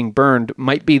papers being burned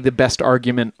might be the best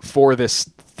argument for this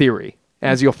theory.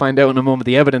 As you'll find out in a moment,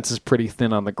 the evidence is pretty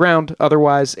thin on the ground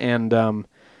otherwise, and,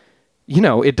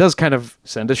 it does kind of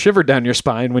send a shiver down your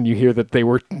spine when you hear that they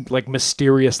were, like,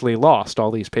 mysteriously lost,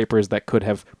 all these papers that could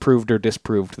have proved or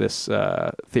disproved this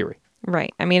theory.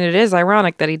 Right. I mean, it is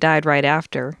ironic that he died right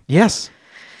after. Yes.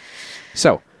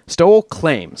 So, Stowell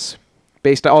claims...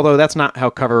 although that's not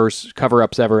how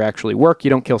cover-ups ever actually work.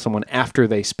 You don't kill someone after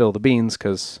they spill the beans,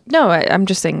 because... No, I'm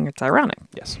just saying it's ironic.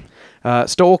 Yes.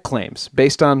 Stowell claims,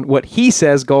 based on what he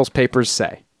says Gull's papers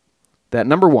say, that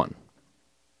number one,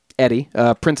 Eddie,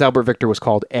 Prince Albert Victor was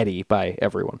called Eddie by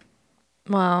everyone.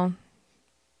 Well,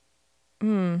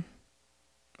 I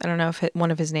don't know if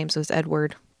one of his names was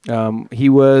Edward. He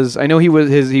was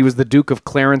the Duke of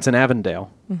Clarence and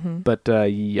Avondale, but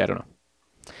I don't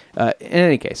know. In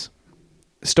any case...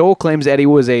 Stowell claims Eddie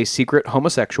was a secret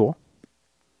homosexual,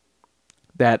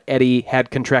 that Eddie had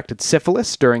contracted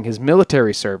syphilis during his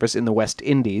military service in the West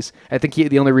Indies. I think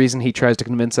the only reason he tries to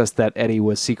convince us that Eddie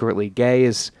was secretly gay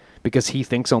is because he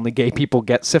thinks only gay people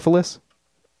get syphilis.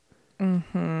 Or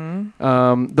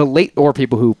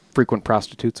people who frequent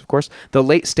prostitutes, of course. The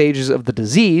late stages of the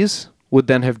disease would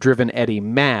then have driven Eddie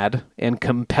mad and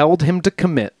compelled him to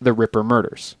commit the Ripper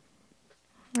murders.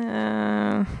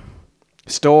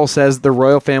 Stowell says the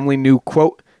royal family knew,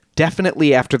 quote,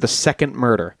 definitely after the second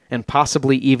murder, and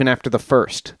possibly even after the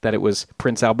first, that it was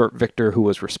Prince Albert Victor who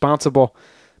was responsible,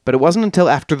 but it wasn't until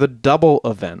after the double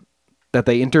event that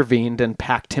they intervened and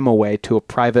packed him away to a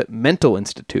private mental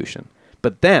institution.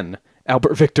 But then,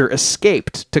 Albert Victor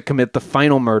escaped to commit the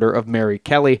final murder of Mary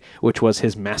Kelly, which was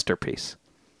his masterpiece.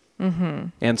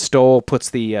 And Stowell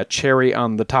puts the cherry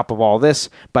on the top of all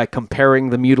this by comparing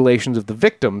the mutilations of the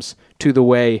victims to the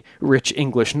way rich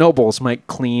English nobles might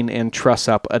clean and truss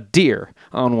up a deer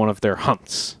on one of their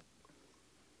hunts.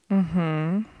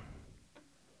 Now,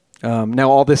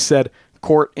 all this said,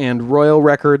 court and royal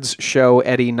records show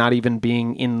Eddie not even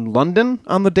being in London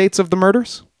on the dates of the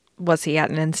murders. Was he at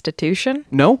an institution?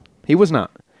 No, he was not.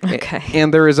 Okay.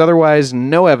 And there is otherwise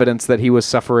no evidence that he was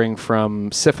suffering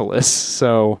from syphilis,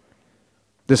 so...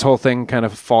 this whole thing kind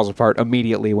of falls apart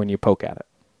immediately when you poke at it.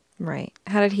 Right.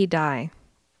 How did he die?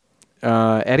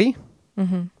 Eddie?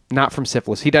 Not from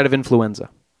syphilis. He died of influenza.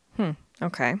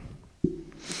 Okay.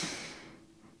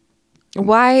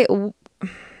 Why?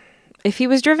 If he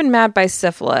was driven mad by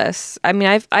syphilis, I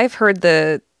mean, I've heard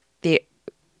the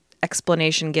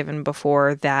explanation given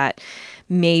before that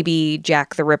maybe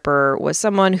Jack the Ripper was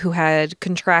someone who had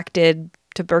contracted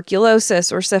tuberculosis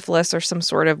or syphilis or some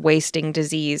sort of wasting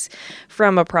disease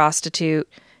from a prostitute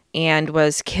and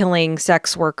was killing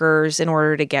sex workers in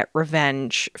order to get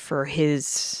revenge for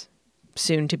his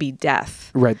soon-to-be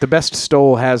death. Right. The best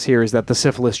Stowell has here is that the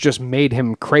syphilis just made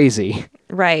him crazy.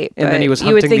 Right. And then he was hunting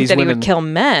you would think these that women, he would kill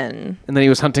men. And then he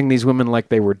was hunting these women like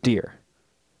they were deer.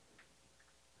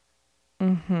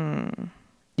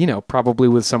 Probably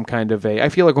with some kind of I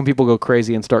feel like when people go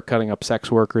crazy and start cutting up sex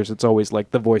workers, it's always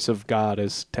like the voice of God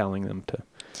is telling them to.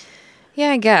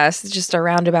 Yeah, I guess. It's just a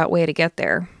roundabout way to get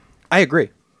there. I agree.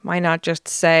 Why not just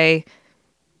say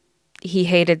he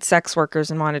hated sex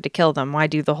workers and wanted to kill them? Why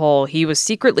do the whole, he was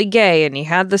secretly gay and he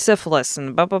had the syphilis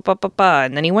and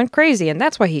and then he went crazy and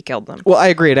that's why he killed them? Well, I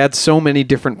agree. It adds so many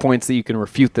different points that you can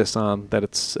refute this on that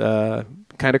it's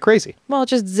kind of crazy. Well, it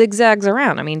just zigzags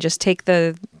around. I mean, just take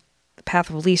the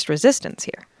path of least resistance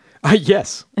here.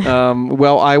 Yes.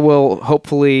 Well, I will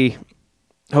hopefully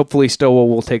Stowell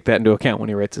will take that into account when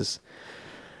he writes his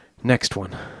next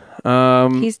one.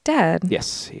 He's dead.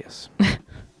 Yes, he is.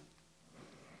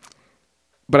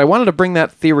 But I wanted to bring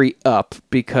that theory up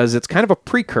because it's kind of a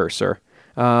precursor.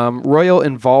 Royal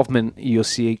involvement, you'll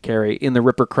see, Carrie, in the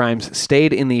Ripper crimes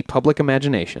stayed in the public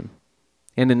imagination.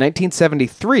 And in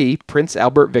 1973, Prince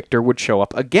Albert Victor would show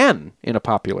up again in a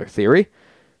popular theory,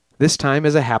 this time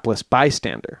as a hapless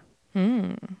bystander.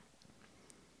 The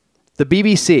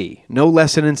BBC, no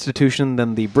less an institution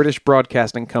than the British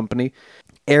Broadcasting Company,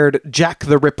 aired Jack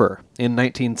the Ripper in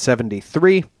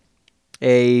 1973,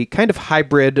 a kind of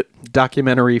hybrid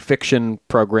documentary fiction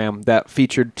program that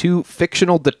featured two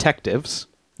fictional detectives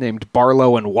named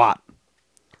Barlow and Watt.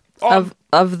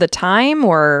 Of the time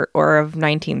or of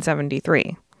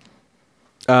 1973?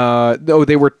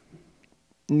 They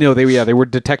were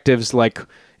detectives like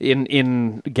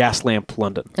in Gaslamp,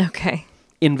 London. Okay.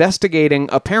 Investigating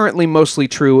apparently mostly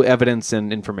true evidence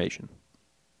and information.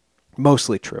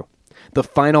 Mostly true. The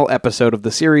final episode of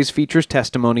the series features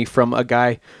testimony from a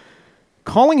guy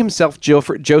calling himself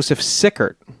Joseph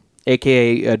Sickert,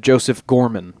 a.k.a. Joseph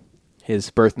Gorman, his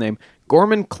birth name.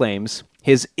 Gorman claims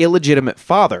his illegitimate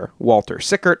father, Walter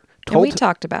Sickert, And told... we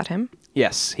talked about him.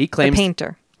 Yes, he The claims...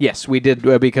 painter. Yes, we did,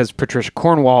 because Patricia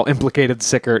Cornwall implicated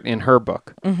Sickert in her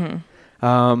book.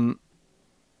 Mm-hmm.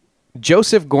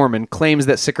 Joseph Gorman claims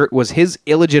that Sickert was his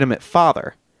illegitimate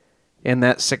father, and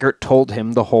that Sickert told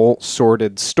him the whole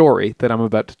sordid story that I'm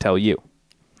about to tell you.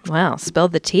 Wow, spill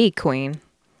the tea, Queen.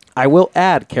 I will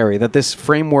add, Carrie, that this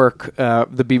framework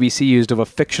the BBC used of a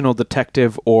fictional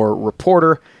detective or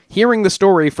reporter hearing the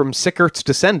story from Sickert's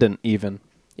descendant, even,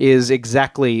 is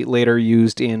exactly later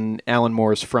used in Alan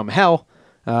Moore's From Hell,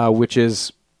 which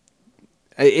is,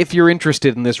 if you're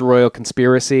interested in this royal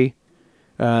conspiracy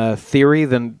theory,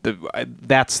 then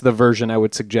that's the version I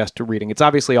would suggest reading. It's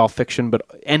obviously all fiction, but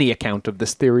any account of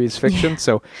this theory is fiction,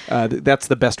 so that's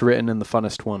the best written and the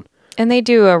funnest one. And they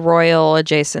do a royal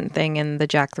adjacent thing in the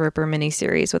Jack the Ripper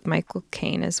miniseries with Michael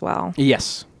Caine as well.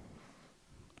 Yes.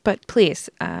 But please,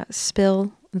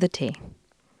 spill the tea.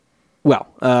 Well,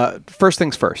 first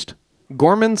things first.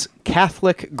 Gorman's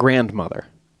Catholic grandmother,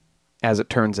 as it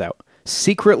turns out,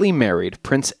 secretly married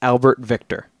Prince Albert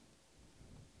Victor,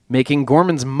 making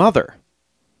Gorman's mother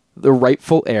the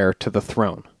rightful heir to the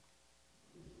throne.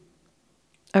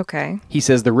 Okay. He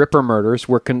says the Ripper murders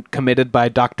were committed by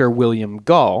Dr. William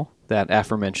Gall, that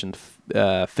aforementioned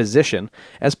physician,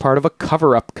 as part of a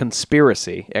cover-up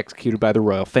conspiracy executed by the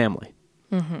royal family.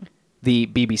 Mm-hmm. The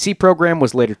BBC program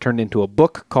was later turned into a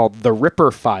book called The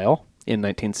Ripper File in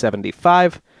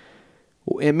 1975.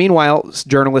 And meanwhile,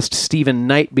 journalist Stephen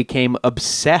Knight became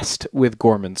obsessed with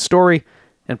Gorman's story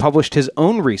and published his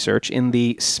own research in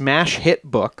the smash hit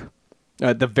book,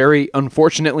 the very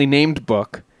unfortunately named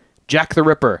book, Jack the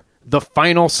Ripper, The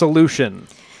Final Solution.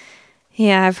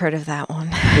 Yeah, I've heard of that one.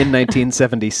 In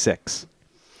 1976.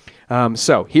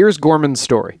 So, here's Gorman's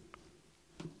story.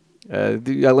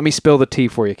 Let me spill the tea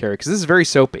for you, Carrie, because this is very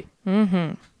soapy.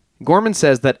 Mm-hmm. Gorman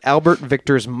says that Albert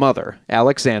Victor's mother,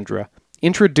 Alexandra,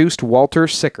 introduced Walter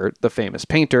Sickert, the famous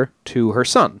painter, to her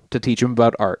son to teach him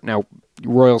about art. Now,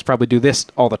 royals probably do this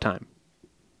all the time.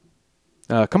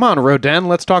 Come on, Rodin,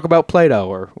 let's talk about Plato,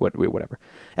 or whatever.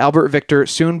 Albert Victor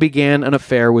soon began an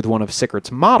affair with one of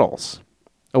Sickert's models,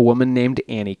 a woman named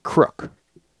Annie Crook.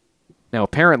 Now,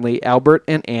 apparently, Albert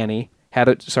and Annie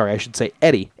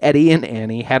Eddie and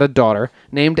Annie had a daughter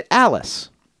named Alice.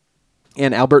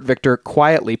 And Albert Victor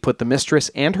quietly put the mistress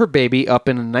and her baby up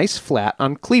in a nice flat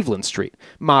on Cleveland Street.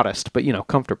 Modest, but,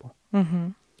 comfortable. Mm-hmm.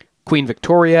 Queen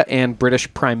Victoria and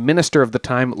British Prime Minister of the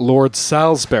time, Lord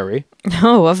Salisbury.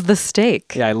 Oh, of the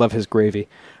steak. Yeah, I love his gravy.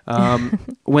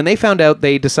 When they found out,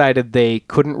 they decided they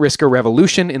couldn't risk a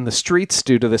revolution in the streets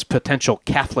due to this potential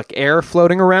Catholic heir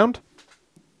floating around.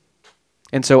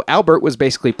 And so Albert was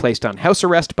basically placed on house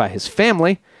arrest by his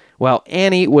family, while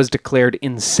Annie was declared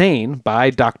insane by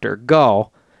Dr.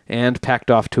 Gall and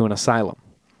packed off to an asylum.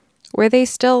 Were they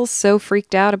still so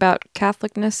freaked out about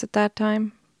Catholicness at that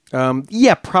time?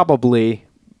 Yeah, probably.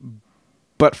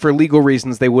 But for legal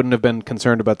reasons, they wouldn't have been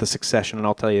concerned about the succession, and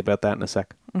I'll tell you about that in a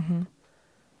sec. Mm-hmm.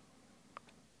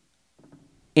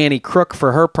 Annie Crook,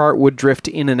 for her part, would drift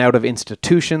in and out of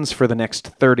institutions for the next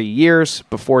 30 years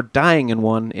before dying in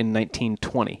one in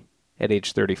 1920 at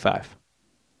age 35.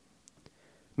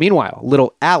 Meanwhile,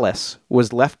 little Alice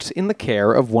was left in the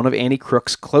care of one of Annie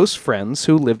Crook's close friends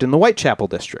who lived in the Whitechapel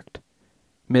district,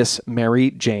 Miss Mary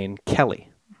Jane Kelly.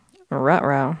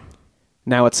 Ruh-roh.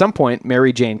 Now, at some point,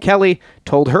 Mary Jane Kelly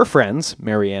told her friends,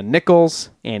 Mary Ann Nichols,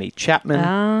 Annie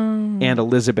Chapman, and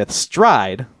Elizabeth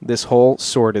Stride, this whole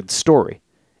sordid story.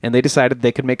 And they decided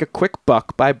they could make a quick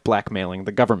buck by blackmailing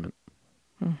the government.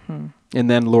 Mm-hmm. And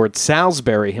then Lord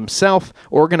Salisbury himself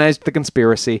organized the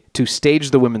conspiracy to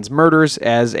stage the women's murders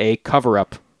as a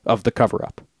cover-up of the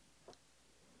cover-up.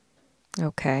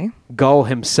 Okay. Gull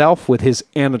himself, with his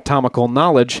anatomical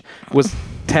knowledge, was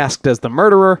tasked as the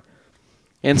murderer.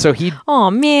 And so he...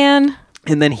 Oh, man.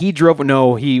 And then he drove...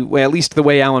 No, at least the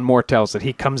way Alan Moore tells it,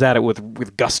 he comes at it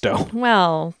with gusto.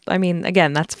 Well, I mean,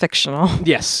 again, that's fictional.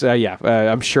 Yes, yeah.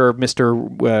 I'm sure Mr...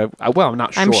 I'm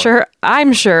not sure.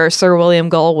 I'm sure Sir William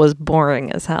Gull was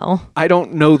boring as hell. I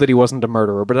don't know that he wasn't a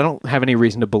murderer, but I don't have any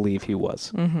reason to believe he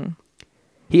was. Mm-hmm.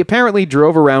 He apparently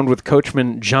drove around with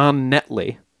coachman John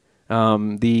Netley,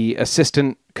 The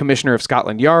assistant commissioner of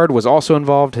Scotland Yard was also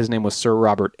involved. His name was Sir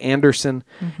Robert Anderson.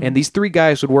 And these three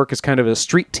guys would work as kind of a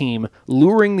street team,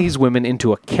 luring these women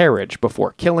into a carriage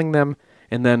before killing them.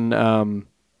 And then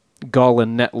Gull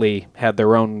and Netley had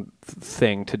their own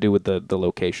thing to do with the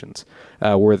locations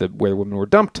where the women were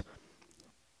dumped.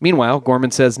 Meanwhile,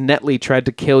 Gorman says Netley tried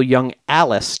to kill young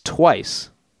Alice twice,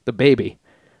 the baby.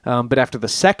 But after the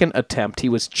second attempt, he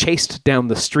was chased down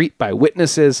the street by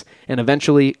witnesses and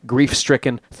eventually,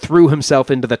 grief-stricken, threw himself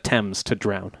into the Thames to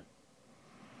drown.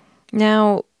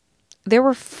 Now, there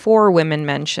were 4 women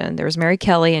mentioned. There was Mary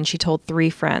Kelly, and she told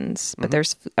 3 friends. But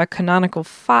there's a canonical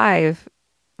 5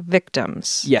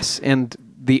 victims. Yes, and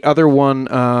the other one,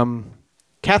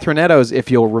 Catherine Eddowes,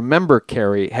 if you'll remember,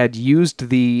 Carrie, had used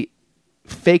the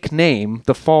fake name,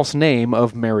 the false name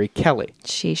of Mary Kelly.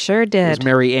 She sure It did. was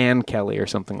Mary Ann Kelly or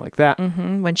something like that.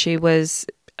 When she was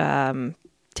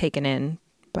taken in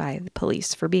by the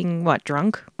police for being,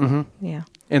 drunk? Yeah.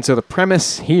 And so the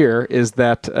premise here is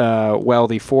that,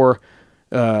 the 4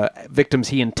 victims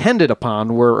he intended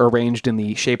upon were arranged in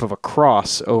the shape of a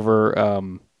cross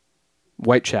over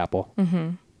Whitechapel.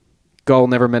 Gull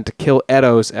never meant to kill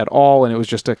Eddowes at all, and it was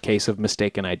just a case of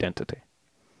mistaken identity.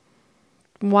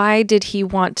 Why did he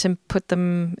want to put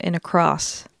them in a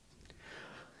cross?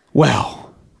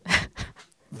 Well,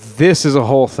 this is a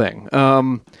whole thing.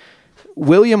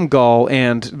 William Gull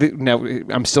now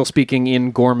I'm still speaking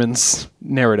in Gorman's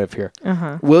narrative here.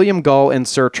 William Gull and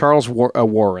Sir Charles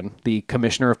Warren, the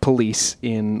Commissioner of Police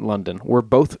in London, were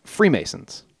both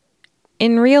Freemasons.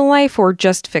 In real life or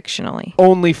just fictionally?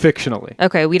 Only fictionally.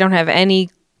 Okay, we don't have any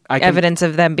evidence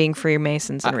of them being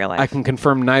Freemasons in real life. I can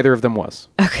confirm neither of them was.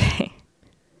 Okay.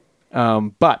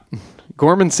 But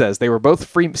Gorman says they were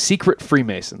both secret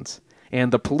Freemasons,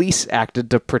 and the police acted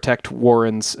to protect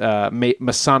Warren's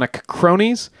Masonic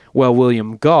cronies, while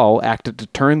William Gull acted to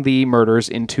turn the murders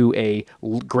into a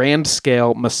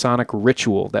grand-scale Masonic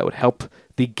ritual that would help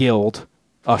the guild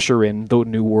usher in the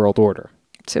New World Order.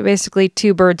 So basically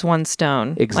 2 birds, 1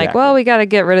 stone. Exactly. We got to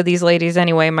get rid of these ladies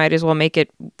anyway. Might as well make it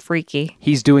freaky.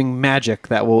 He's doing magic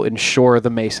that will ensure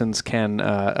the Masons can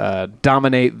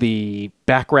dominate the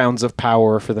backgrounds of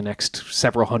power for the next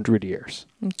several hundred years.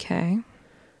 Okay.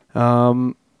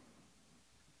 The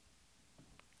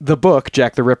book,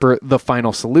 Jack the Ripper, The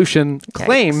Final Solution,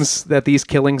 claims that these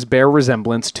killings bear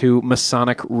resemblance to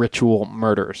Masonic ritual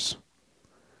murders.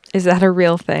 Is that a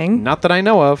real thing? Not that I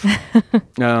know of,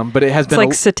 but it has been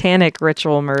like satanic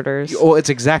ritual murders. Oh, it's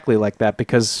exactly like that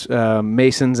because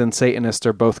Masons and Satanists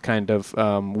are both kind of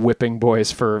whipping boys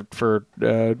for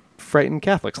frightened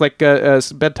Catholics, like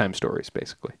bedtime stories,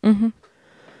 basically.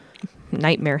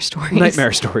 Nightmare stories.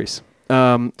 Nightmare stories.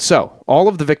 So all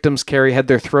of the victims, Carrie, had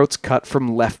their throats cut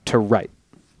from left to right,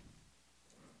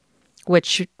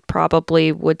 which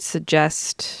probably would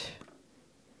suggest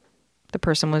the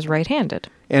person was right-handed.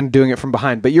 And doing it from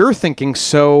behind. But you're thinking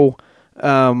so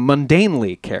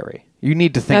mundanely, Carrie. You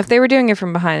need to think... Now, if they were doing it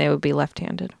from behind, they would be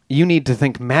left-handed. You need to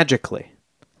think magically.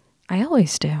 I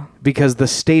always do. Because the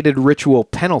stated ritual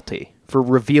penalty for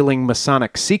revealing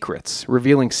Masonic secrets,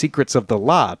 revealing secrets of the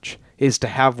lodge, is to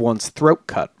have one's throat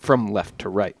cut from left to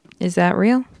right. Is that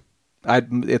real?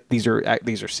 These are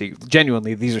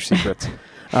genuinely, these are secrets.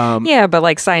 Yeah, but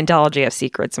like Scientology have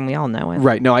secrets, and we all know it.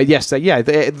 Right. No,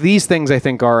 these things I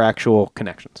think are actual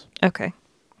connections. Okay.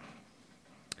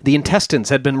 The intestines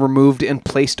had been removed and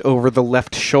placed over the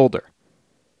left shoulder.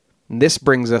 And this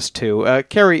brings us to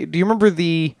Carrie. Do you remember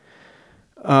the?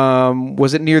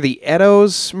 Was it near the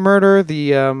Eddowes murder?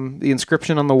 The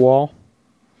inscription on the wall.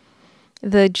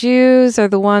 The Jews are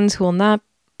the ones who will not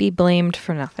be blamed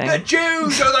for nothing. The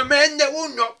Jews are the men that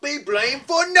will not be blamed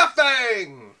for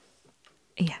nothing.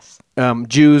 Yes.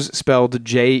 Jews spelled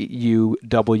Juwes.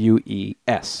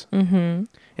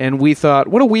 And we thought,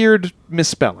 what a weird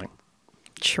misspelling.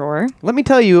 Sure. Let me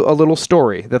tell you a little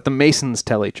story that the Masons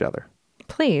tell each other.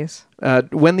 Please.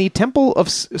 When the Temple of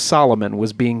Solomon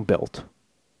was being built,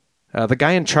 the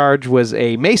guy in charge was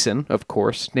a Mason, of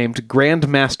course, named Grand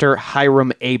Master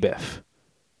Hiram Abiff.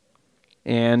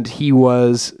 And he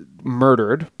was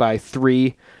murdered by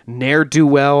 3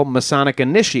 ne'er-do-well Masonic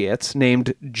initiates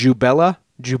named Jubello,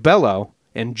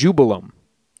 and Jubilum.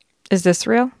 Is this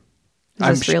real?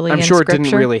 Is this really I'm in sure scripture? it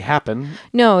didn't really happen.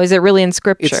 No, is it really in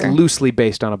scripture? It's loosely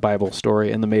based on a Bible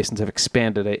story, and the Masons have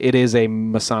expanded it. It is a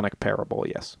Masonic parable,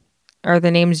 yes. Are the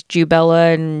names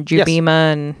Jubella and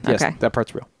Jubima? And Yes, okay. that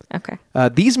part's real. Okay.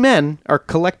 These men are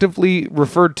collectively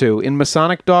referred to in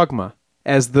Masonic dogma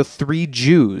as the 3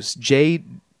 Jews,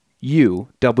 Juwes,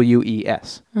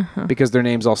 because their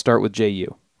names all start with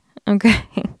Ju. Okay.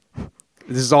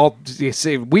 This is all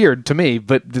weird to me,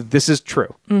 but this is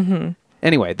true. Mm-hmm.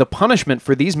 Anyway, the punishment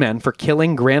for these men for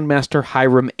killing Grandmaster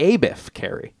Hiram Abiff,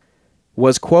 Carrie,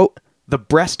 was, quote, the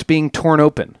breast being torn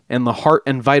open and the heart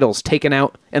and vitals taken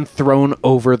out and thrown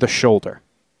over the shoulder.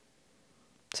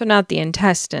 So not the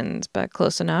intestines, but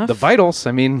close enough. The vitals,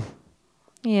 I mean,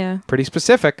 yeah. pretty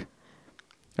specific.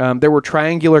 There were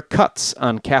triangular cuts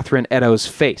on Catherine Eddowes'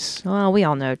 face, Well, we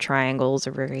all know triangles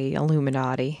are very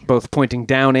Illuminati. both pointing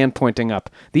down and pointing up.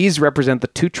 These represent the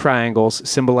two triangles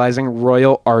symbolizing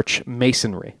Royal Arch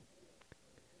Masonry.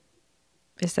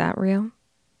 Is that real?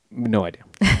 No idea.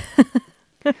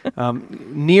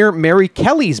 Near Mary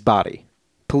Kelly's body,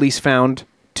 police found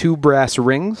 2 brass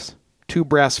rings, 2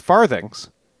 brass farthings,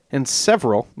 and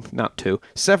several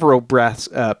brass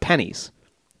pennies.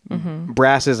 Mm-hmm.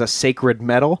 Brass is a sacred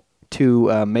metal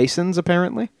to Masons,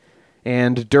 apparently.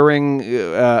 And during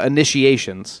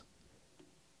initiations,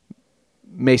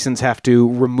 Masons have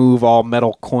to remove all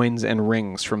metal coins and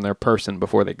rings from their person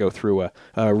before they go through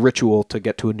a ritual to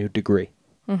get to a new degree.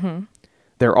 Mm-hmm.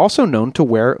 They're also known to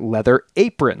wear leather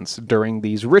aprons during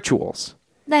these rituals.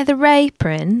 Leather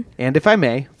apron? And if I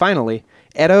may, finally,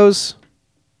 Eddowes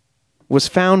was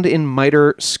found in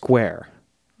Mitre Square.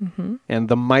 Mm-hmm. And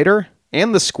the mitre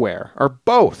and the square are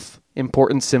both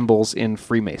important symbols in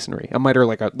Freemasonry. A mitre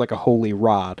like a holy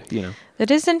rod, you know. It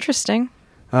is interesting.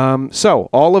 So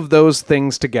all of those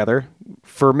things together,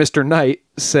 for Mr. Knight,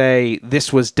 say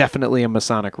this was definitely a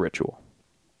Masonic ritual.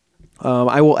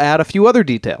 I will add a few other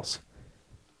details.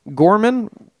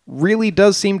 Gorman really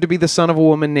does seem to be the son of a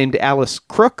woman named Alice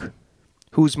Crook,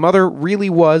 whose mother really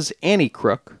was Annie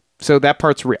Crook. So that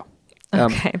part's real.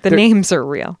 Okay, the names are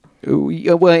real.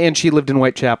 Well, and she lived in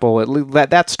Whitechapel.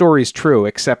 That story's true,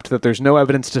 except that there's no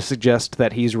evidence to suggest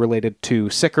that he's related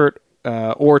to Sickert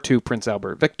or to Prince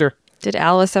Albert Victor. Did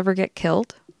Alice ever get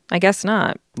killed? I guess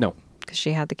not. No. Because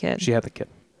she had the kid. She had the kid.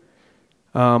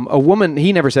 A woman,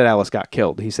 he never said Alice got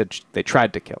killed. He said they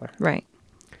tried to kill her. Right.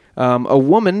 A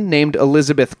woman named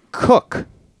Elizabeth Cook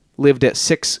lived at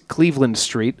 6 Cleveland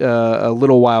Street a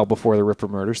little while before the Ripper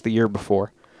murders, the year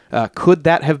before. Could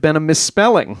that have been a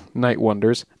misspelling, Knight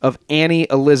wonders, of Annie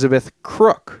Elizabeth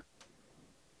Crook?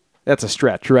 That's a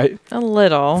stretch, right? A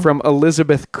little. From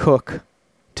Elizabeth Cook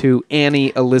to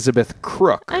Annie Elizabeth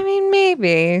Crook. I mean,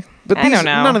 maybe. But I don't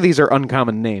know. None of these are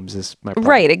uncommon names, is my point.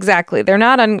 Right, exactly. They're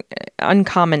not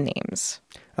uncommon names.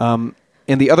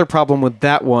 And the other problem with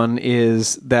that one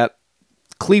is that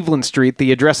Cleveland Street,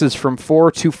 the addresses from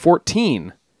 4 to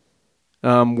 14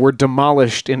 were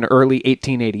demolished in early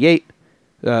 1888.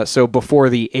 So before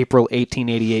the April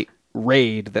 1888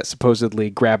 raid that supposedly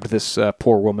grabbed this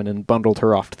poor woman and bundled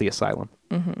her off to the asylum.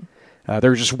 Mm-hmm.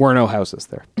 There just were no houses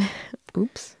there.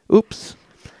 Oops.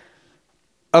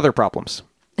 Other problems.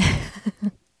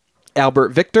 Albert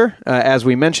Victor, as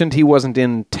we mentioned, he wasn't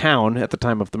in town at the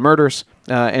time of the murders.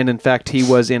 And in fact, he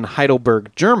was in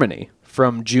Heidelberg, Germany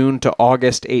from June to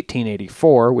August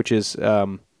 1884, which is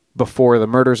before the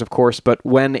murders, of course, but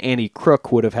when Annie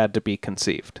Crook would have had to be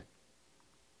conceived.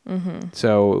 Mm-hmm.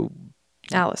 So,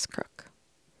 Alice Crook.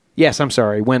 Yes, I'm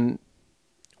sorry. When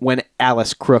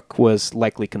Alice Crook was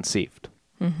likely conceived.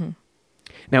 Mm-hmm.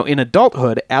 Now, in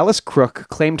adulthood, Alice Crook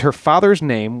claimed her father's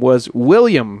name was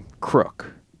William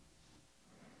Crook,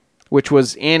 which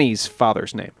was Annie's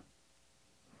father's name.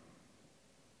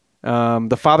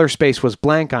 The father space was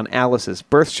blank on Alice's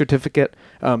birth certificate,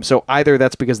 so either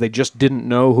that's because they just didn't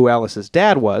know who Alice's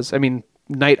dad was. I mean,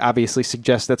 Knight obviously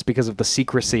suggests that's because of the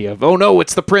secrecy of, oh no,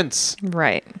 it's the prince.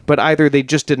 Right. But either they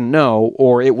just didn't know,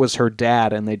 or it was her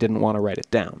dad and they didn't want to write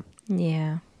it down.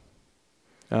 Yeah.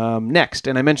 Next,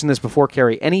 and I mentioned this before,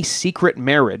 Carrie, any secret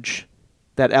marriage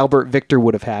that Albert Victor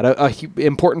would have had, a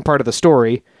important part of the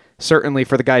story, certainly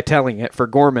for the guy telling it, for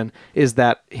Gorman, is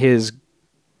that his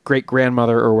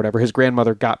great-grandmother or whatever, his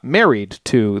grandmother got married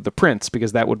to the prince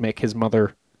because that would make his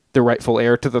mother the rightful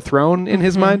heir to the throne in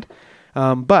his mind.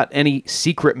 But any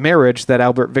secret marriage that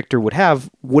Albert Victor would have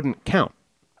wouldn't count.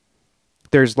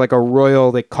 There's like a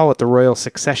royal, they call it the Royal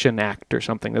Succession Act or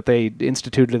something that they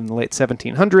instituted in the late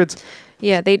 1700s.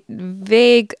 Yeah,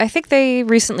 I think they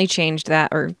recently changed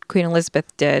that, or Queen Elizabeth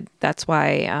did. That's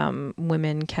why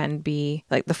women can be,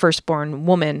 like the firstborn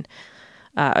woman,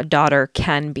 a daughter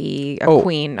can be a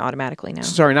queen automatically now.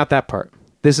 Sorry, not that part.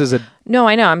 This is a... No,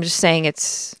 I know. I'm just saying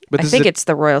it's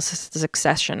the Royal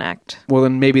Succession Act. Well,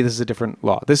 then maybe this is a different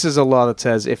law. This is a law that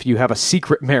says if you have a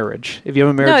secret marriage, if you have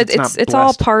a marriage that's not blessed... it's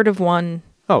all part of one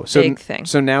big thing.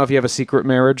 So now if you have a secret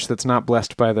marriage that's not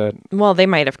blessed by the... Well, they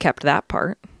might have kept that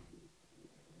part.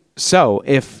 So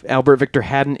if Albert Victor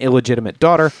had an illegitimate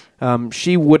daughter,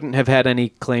 she wouldn't have had any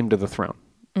claim to the throne.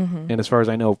 Mm-hmm. And as far as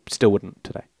I know, still wouldn't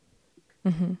today.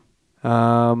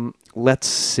 Let's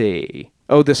see.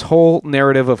 Oh, this whole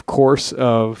narrative, of course,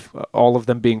 of all of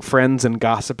them being friends and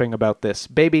gossiping about this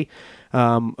baby.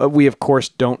 We, of course,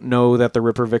 don't know that the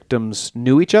Ripper victims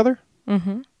knew each other.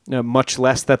 Much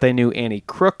less that they knew Annie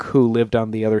Crook, who lived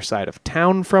on the other side of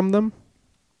town from them.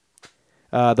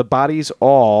 The bodies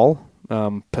all,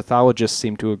 pathologists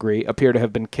seem to agree, appear to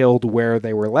have been killed where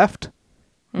they were left,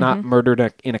 not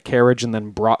murdered in a carriage and then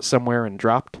brought somewhere and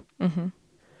dropped.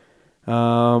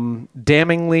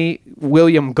 Damningly,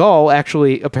 William Gall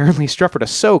actually apparently suffered a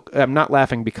stroke. I'm not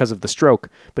laughing because of the stroke,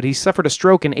 but he suffered a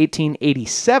stroke in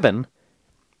 1887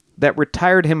 that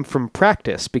retired him from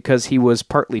practice because he was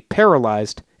partly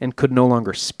paralyzed and could no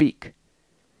longer speak.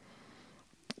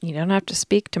 You don't have to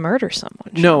speak to murder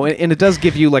someone. No, and it does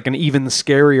give you like an even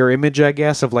scarier image, I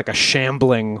guess, of like a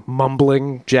shambling,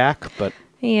 mumbling Jack, but...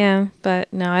 Yeah,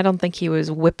 but no, I don't think he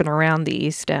was whipping around the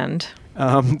East End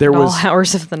there was all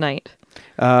hours of the night.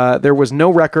 There was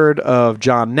no record of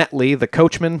John Netley, the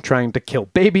coachman, trying to kill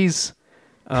babies.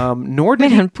 Nor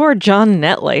did Man, poor John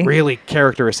Netley. really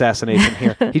character assassination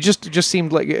here. He just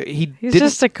seemed like He's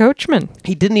just a coachman.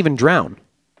 he didn't even drown.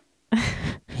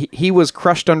 He was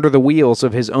crushed under the wheels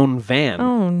of his own van.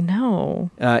 Oh, no.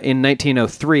 In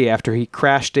 1903, after he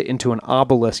crashed it into an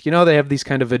obelisk. You know, they have these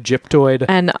kind of Egyptoid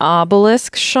An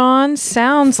obelisk, Sean?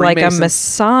 Sounds like a Freemason-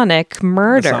 Masonic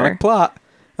murder. Masonic plot.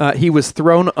 He was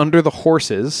thrown under the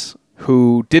horses,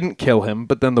 who didn't kill him,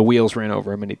 but then the wheels ran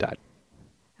over him and he died.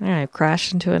 All right,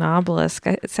 crashed into an obelisk.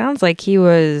 It sounds like he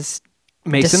was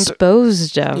Masons?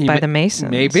 disposed of by the Masons.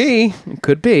 Maybe. It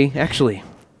could be. Actually,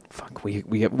 fuck, we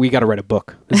got to write a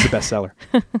book. This is a bestseller.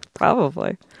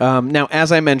 Probably. Now,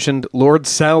 as I mentioned, Lord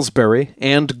Salisbury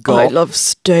and Gull... I love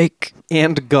steak.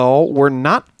 and Gull were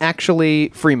not actually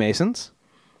Freemasons,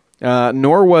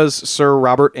 nor was Sir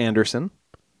Robert Anderson,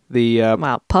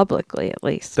 Well, publicly at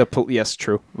least. yes,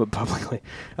 true, but publicly,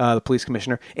 the police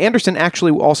commissioner. Anderson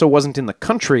actually also wasn't in the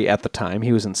country at the time;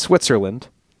 he was in Switzerland.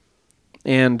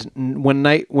 And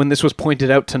when this was pointed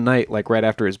out tonight, like right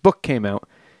after his book came out,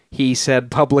 he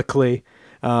said publicly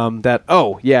that,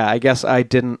 "Oh, yeah, I guess I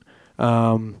didn't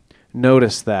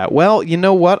notice that." Well, you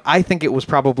know what? I think it was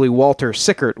probably Walter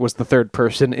Sickert was the third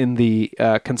person in the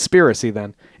conspiracy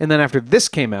then. And then after this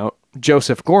came out,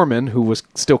 Joseph Gorman, who was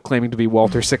still claiming to be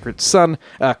Walter Sickert's son,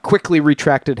 quickly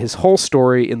retracted his whole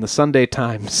story in the Sunday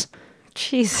Times.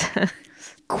 Jesus.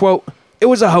 Quote, "It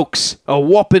was a hoax, a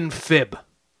whopping fib."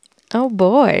 Oh,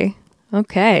 boy.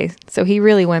 Okay. So he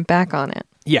really went back on it.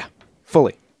 Yeah,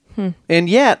 fully. And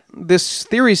yet, this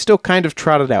theory is still kind of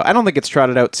trotted out. I don't think it's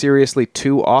trotted out seriously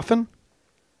too often.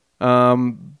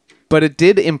 But it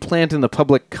did implant in the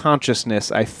public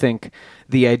consciousness, I think,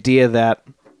 the idea that,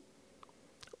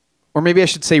 or maybe I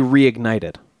should say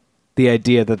reignited, the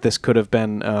idea that this could have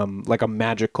been like a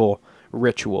magical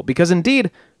ritual. Because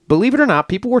indeed, believe it or not,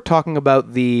 people were talking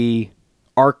about the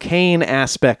arcane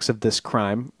aspects of this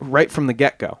crime right from the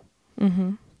get-go.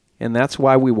 And that's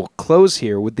why we will close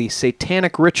here with the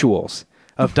satanic rituals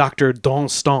of Dr.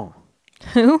 Donston.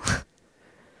 Who?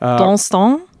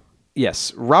 Donston?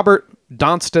 Yes, Robert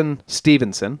Donston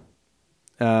Stevenson,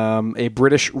 a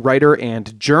British writer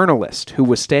and journalist who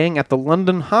was staying at the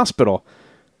London hospital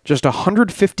just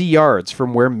 150 yards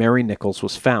from where Mary Nichols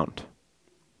was found.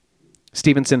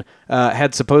 Stevenson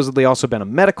had supposedly also been a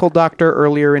medical doctor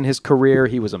earlier in his career.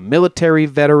 He was a military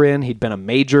veteran. He'd been a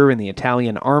major in the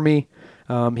Italian army.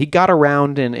 He got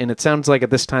around, and it sounds like at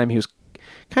this time he was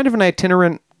kind of an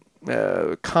itinerant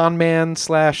con man /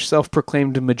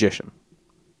 self-proclaimed magician.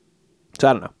 So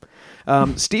I don't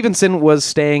know. Stevenson was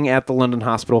staying at the London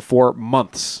hospital for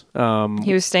months.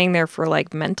 He was staying there for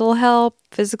like mental help,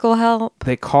 physical help.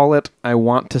 They call it, I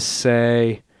want to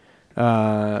say,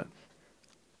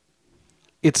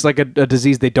 it's like a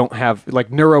disease they don't have,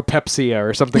 like neuropepsia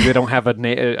or something. They don't have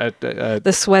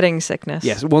The sweating sickness.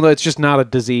 Yes. Well, no, it's just not a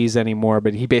disease anymore,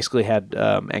 but he basically had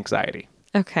anxiety.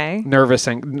 Okay.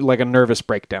 Like a nervous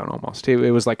breakdown almost. It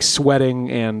was like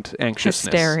sweating and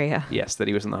anxiousness. Hysteria. Yes, that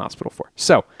he was in the hospital for.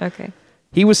 So, Okay.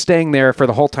 he was staying there for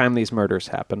the whole time these murders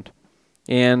happened.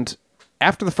 And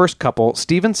after the first couple,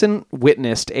 Stevenson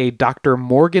witnessed a Dr.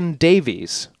 Morgan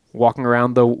Davies walking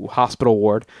around the hospital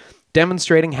ward,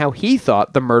 demonstrating how he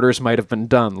thought the murders might have been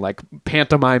done, like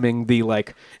pantomiming the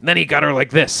and then he got her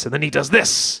like this, and then he does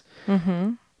this.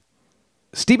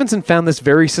 Stevenson found this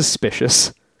very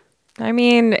suspicious. I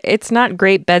mean, it's not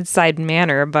great bedside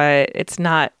manner, but it's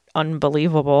not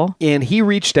unbelievable. And he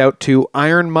reached out to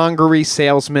ironmongery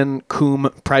salesman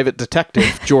cum private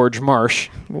detective George Marsh.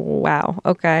 Wow.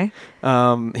 Okay.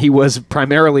 He was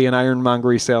primarily an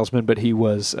ironmongery salesman, but he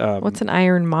was... What's an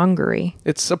ironmongery?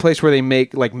 It's a place where they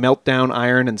make like melt down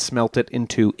iron and smelt it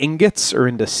into ingots or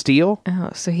into steel.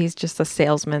 Oh, so he's just a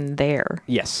salesman there.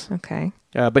 Yes. Okay.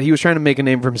 But he was trying to make a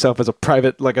name for himself as a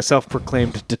private, like a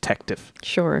self-proclaimed detective.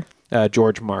 Sure.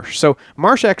 George Marsh. So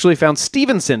Marsh actually found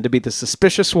Stevenson to be the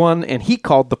suspicious one, and he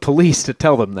called the police to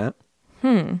tell them that.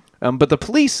 But the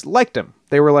police liked him.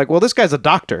 They were like, well, this guy's a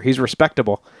doctor. He's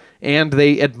respectable. And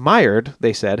they admired,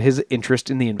 they said, his interest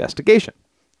in the investigation.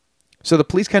 So the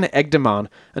police kind of egged him on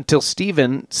until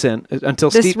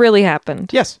This really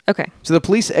happened? Yes. Okay. So the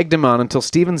police egged him on until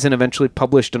Stevenson eventually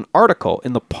published an article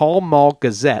in the Pall Mall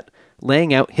Gazette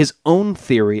laying out his own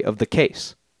theory of the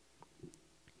case.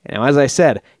 Now, as I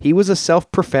said, he was a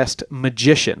self-professed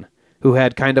magician who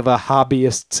had kind of a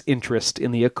hobbyist's interest in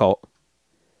the occult.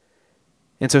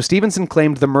 And so Stevenson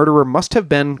claimed the murderer must have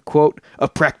been, quote, a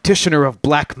practitioner of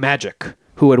black magic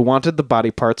who had wanted the body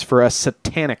parts for a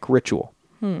satanic ritual.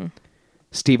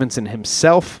 Stevenson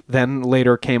himself then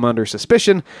later came under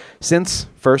suspicion since,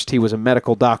 first, he was a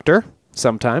medical doctor,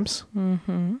 sometimes.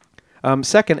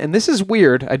 Second, and this is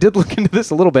weird, I did look into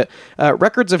this a little bit,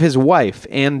 records of his wife,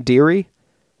 Anne Deary,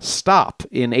 stop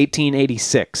in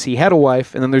 1886. He had a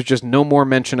wife, and then there's just no more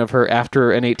mention of her after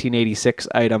an 1886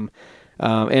 item.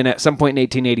 And at some point in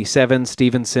 1887,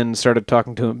 Stevenson started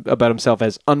talking to him about himself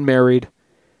as unmarried,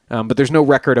 but there's no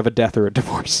record of a death or a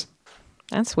divorce.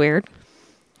 That's weird.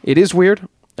 It is weird.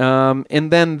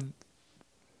 And then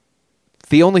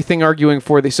the only thing arguing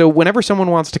for so whenever someone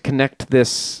wants to connect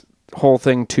this whole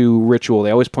thing to ritual,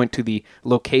 they always point to the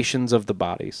locations of the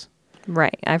bodies.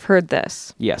 Right. I've heard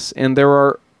this. Yes, and there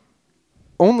are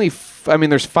only,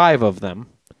 there's 5 of them.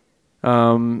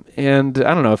 And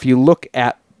I don't know, if you look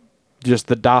at just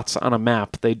the dots on a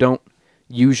map, they don't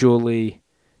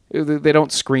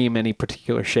scream any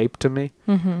particular shape to me,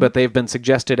 but they've been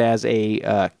suggested as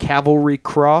a cavalry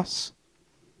cross,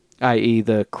 i.e.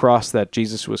 the cross that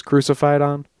Jesus was crucified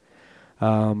on,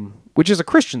 which is a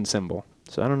Christian symbol.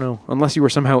 So I don't know, unless you were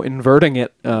somehow inverting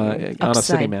it on a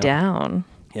city map. Upside down.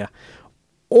 Yeah.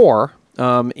 Or,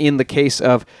 in the case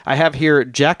of, I have here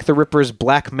Jack the Ripper's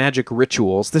Black Magic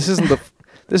Rituals. This isn't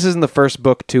the first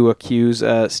book to accuse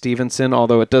Stevenson,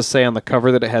 although it does say on the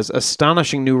cover that it has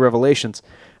astonishing new revelations.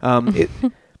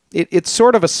 It's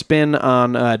sort of a spin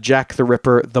on Jack the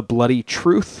Ripper, The Bloody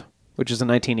Truth, which is a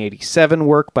 1987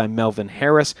 work by Melvin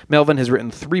Harris. Melvin has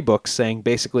written 3 books saying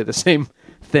basically the same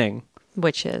thing.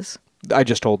 Which is? I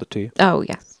just told it to you. Oh,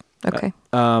 yes. Okay.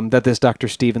 That this Dr.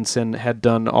 Stevenson had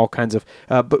done all kinds of...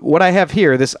 but what I have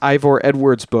here, this Ivor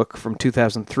Edwards book from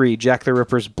 2003, Jack the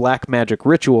Ripper's Black Magic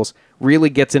Rituals, really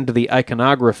gets into the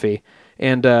iconography.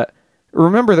 And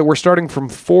remember that we're starting from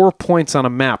 4 points on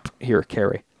a map here,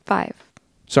 Carrie. 5.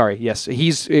 Sorry, yes.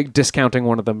 He's discounting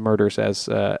one of the murders as...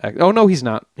 oh, no, he's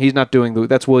not. He's not doing...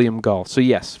 That's William Gull. So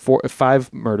yes,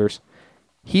 5 murders.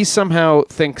 He somehow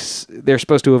thinks they're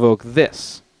supposed to evoke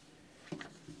this.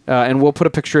 And we'll put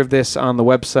a picture of this on the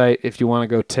website if you want to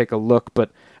go take a look.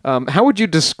 But how would you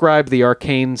describe the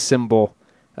arcane symbol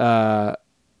that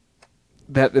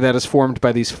is formed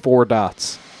by these 4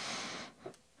 dots?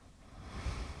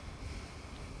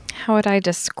 How would I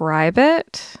describe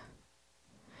it?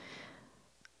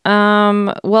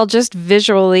 Well, just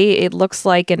visually, it looks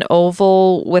like an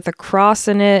oval with a cross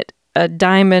in it, a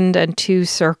diamond, and 2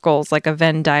 circles, like a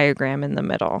Venn diagram in the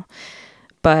middle.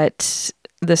 But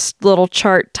this little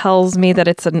chart tells me that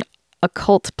it's an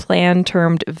occult plan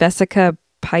termed Vesica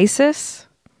Pisces.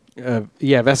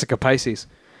 Vesica Pisces.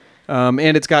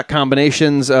 And it's got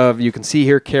combinations of, you can see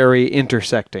here, Carrie,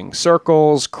 intersecting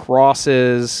circles,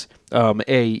 crosses,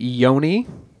 a yoni,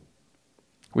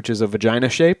 which is a vagina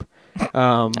shape.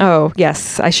 Oh,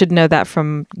 yes. I should know that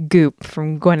from Goop,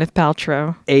 from Gwyneth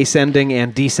Paltrow. Ascending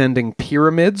and descending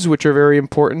pyramids, which are very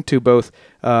important to both...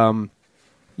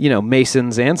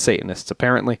 Masons and Satanists,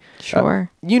 apparently.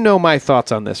 Sure. You know my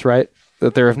thoughts on this, right?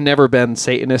 That there have never been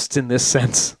Satanists in this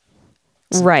sense.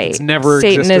 Right. It's never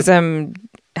Satanism existed.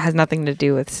 has nothing to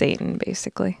do with Satan,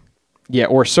 basically. Yeah,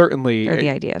 or certainly... Or the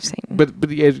idea of Satan. But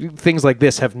things like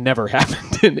this have never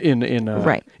happened in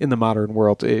the modern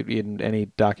world, in any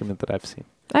document that I've seen.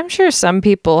 I'm sure some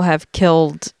people have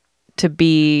killed to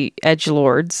be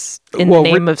edgelords in the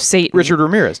name of Satan. Richard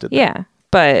Ramirez did that. Yeah,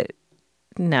 but...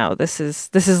 No, this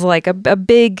is like a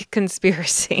big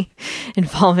conspiracy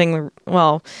involving,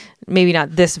 well, maybe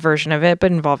not this version of it,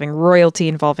 but involving royalty,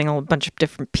 involving a bunch of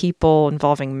different people,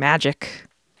 involving magic.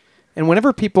 And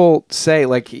whenever people say,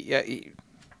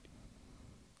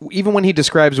 even when he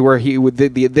describes where he would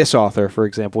this author, for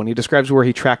example, when he describes where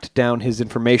he tracked down his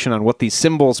information on what these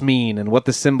symbols mean and what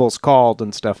the symbols called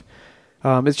and stuff,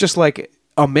 it's just like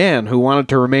a man who wanted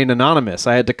to remain anonymous.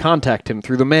 I had to contact him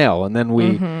through the mail, and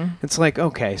then it's like,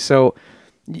 okay, so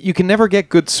you can never get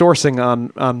good sourcing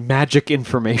on magic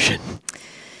information.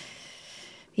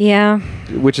 Yeah.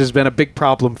 Which has been a big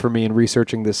problem for me in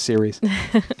researching this series.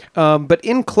 But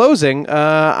in closing,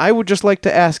 I would just like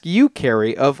to ask you,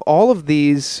 Carrie, of all of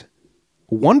these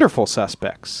wonderful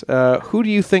suspects, who do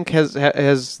you think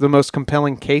has the most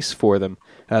compelling case for them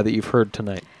that you've heard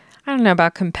tonight? I don't know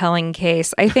about compelling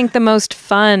case. I think the most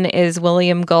fun is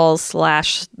William Gull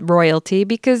 / royalty,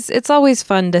 because it's always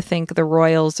fun to think the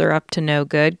royals are up to no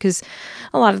good, because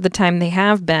a lot of the time they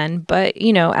have been. But,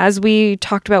 as we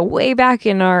talked about way back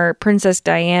in our Princess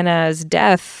Diana's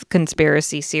death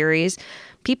conspiracy series,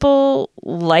 people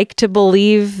like to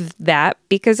believe that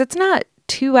because it's not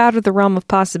too out of the realm of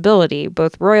possibility.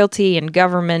 Both royalty and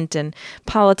government and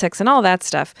politics and all that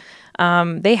stuff.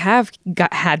 They have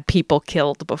had people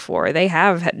killed before. They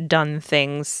have done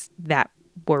things that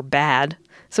were bad.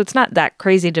 So it's not that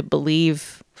crazy to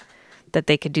believe that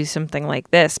they could do something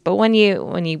like this. But when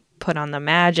you put on the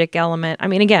magic element, I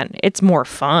mean, again, it's more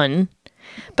fun,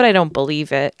 but I don't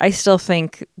believe it. I still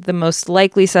think the most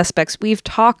likely suspects we've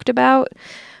talked about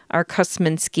are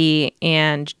Kosminski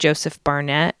and Joseph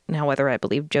Barnett. Now, whether I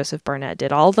believe Joseph Barnett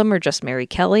did all of them or just Mary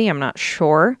Kelly, I'm not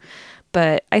sure.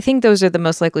 But I think those are the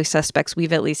most likely suspects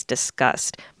we've at least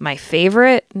discussed. My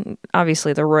favorite,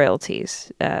 obviously, the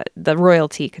royalties, the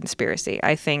royalty conspiracy.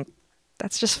 I think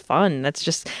that's just fun. That's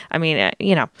just,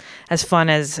 as fun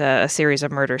as a series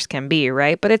of murders can be,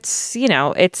 right? But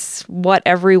it's what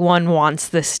everyone wants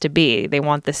this to be. They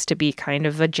want this to be kind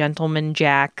of a Gentleman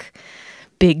Jack,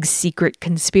 big secret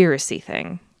conspiracy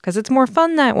thing, because it's more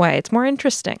fun that way. It's more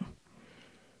interesting.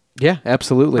 Yeah,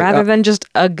 absolutely. Rather than just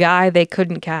a guy they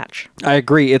couldn't catch. I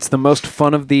agree. It's the most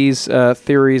fun of these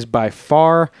theories by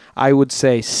far. I would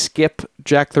say skip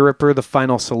Jack the Ripper, The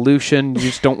Final Solution. You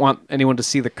just don't want anyone to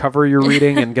see the cover you're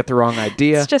reading and get the wrong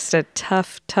idea. It's just a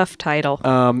tough title.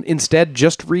 Instead,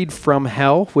 just read From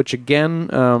Hell, which again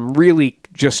really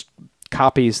just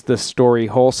copies the story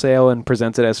wholesale and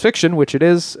presents it as fiction, which it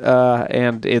is.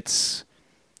 And it's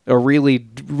a really,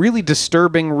 really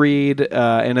disturbing read.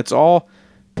 And it's all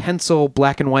pencil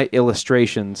black and white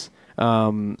illustrations,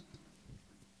 and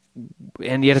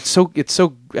yet it's so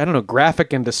I don't know,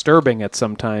 graphic and disturbing at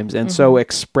some times, and so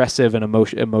expressive and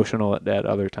emotional at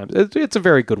other times. It's a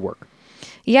very good work.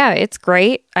 Yeah, it's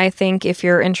great. I think if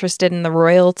you're interested in the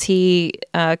royalty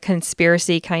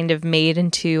conspiracy kind of made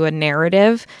into a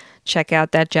narrative, check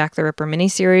out that Jack the Ripper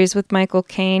miniseries with Michael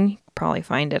Caine. Probably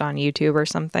find it on YouTube or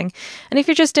something. And if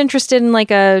you're just interested in like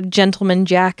a Gentleman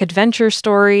Jack adventure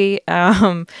story,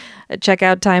 check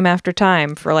out Time After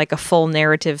Time for like a full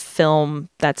narrative film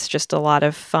that's just a lot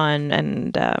of fun,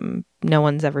 and no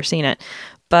one's ever seen it.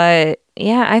 But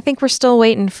yeah, I think we're still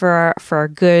waiting for a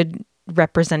good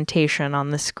representation on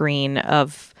the screen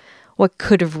of what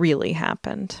could have really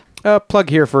happened. Plug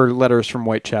here for Letters from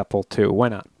Whitechapel too. Why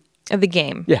not? The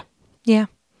game. Yeah. Yeah.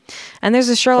 And there's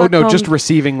a Sherlock Holmes... Oh, no, Holmes... just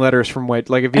receiving letters from White...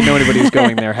 Like, if you know anybody who's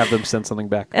going there, have them send something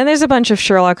back. And there's a bunch of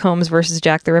Sherlock Holmes versus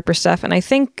Jack the Ripper stuff, and I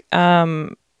think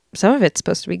some of it's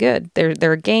supposed to be good. There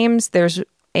are games. There's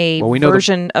a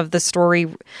version of the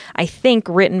story, I think,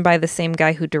 written by the same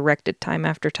guy who directed Time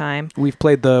After Time. We've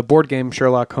played the board game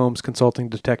Sherlock Holmes Consulting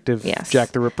Detective, yes.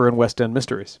 Jack the Ripper, and West End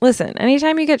Mysteries. Listen,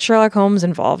 anytime you get Sherlock Holmes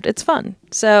involved, it's fun.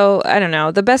 So, I don't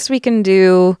know. The best we can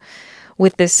do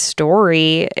with this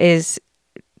story is...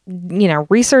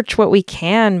 research what we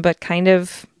can, but kind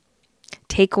of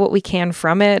take what we can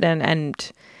from it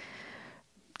and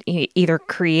either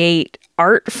create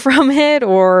art from it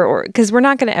or because we're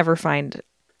not going to ever find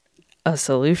a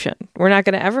solution. We're not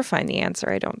going to ever find the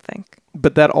answer, I don't think.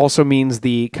 But that also means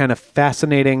the kind of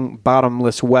fascinating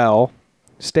bottomless well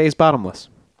stays bottomless.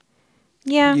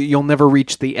 Yeah. You'll never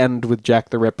reach the end with Jack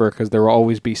the Ripper because there will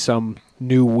always be some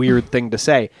new weird thing to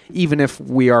say, even if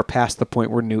we are past the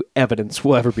point where new evidence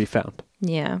will ever be found.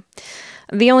 Yeah.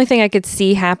 The only thing I could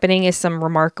see happening is some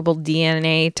remarkable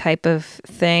DNA type of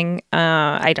thing.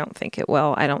 I don't think it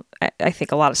will. I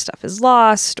think a lot of stuff is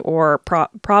lost or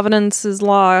provenance is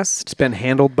lost. It's been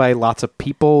handled by lots of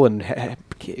people and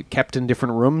kept in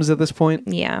different rooms at this point.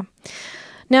 Yeah.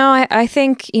 No, I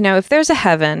think, if there's a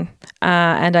heaven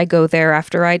and I go there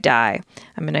after I die,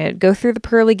 I'm going to go through the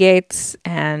pearly gates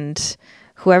and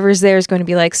whoever's there is going to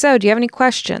be like, so do you have any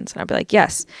questions? And I'll be like,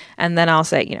 yes. And then I'll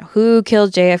say, who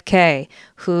killed JFK?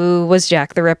 Who was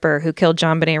Jack the Ripper? Who killed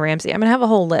John Benet Ramsey? I'm going to have a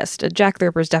whole list. Jack the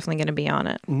Ripper is definitely going to be on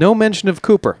it. No mention of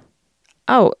Cooper.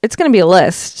 Oh, it's going to be a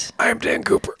list. I am Dan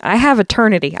Cooper. I have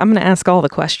eternity. I'm going to ask all the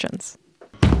questions.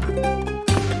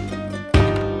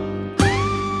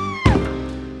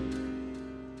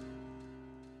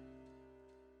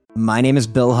 My name is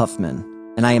Bill Huffman,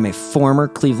 and I am a former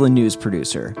Cleveland news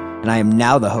producer, and I am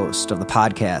now the host of the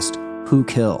podcast, Who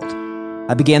Killed?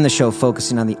 I began the show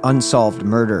focusing on the unsolved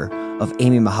murder of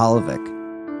Amy Mihaljevic,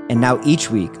 and now each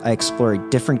week I explore a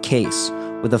different case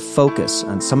with a focus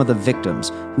on some of the victims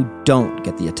who don't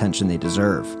get the attention they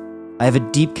deserve. I have a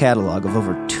deep catalog of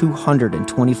over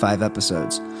 225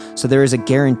 episodes, so there is a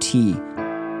guarantee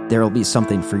there will be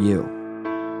something for you.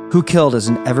 Who Killed is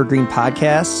an evergreen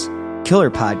podcast, Killer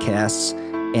Podcasts,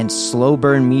 and Slow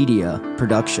Burn Media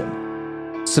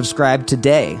production. Subscribe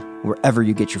today wherever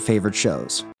you get your favorite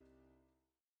shows.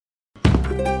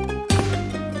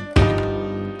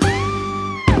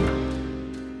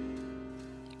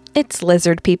 It's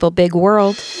Lizard People Big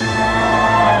World.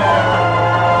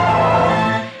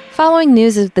 Following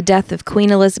news of the death of Queen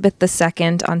Elizabeth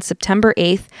II on September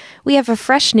 8th, we have a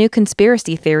fresh new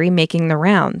conspiracy theory making the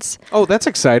rounds. Oh, that's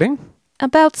exciting.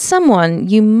 About someone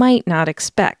you might not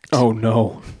expect. Oh,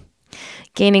 no.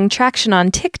 Gaining traction on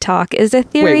TikTok is a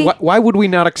theory... Wait, why would we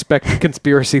not expect a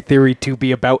conspiracy theory to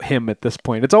be about him at this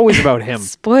point? It's always about him.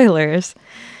 Spoilers.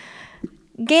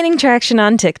 Gaining traction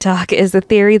on TikTok is the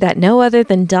theory that no other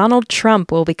than Donald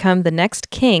Trump will become the next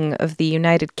king of the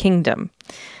United Kingdom.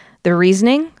 The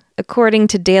reasoning? According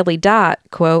to Daily Dot,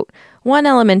 quote, one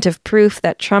element of proof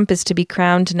that Trump is to be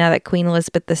crowned now that Queen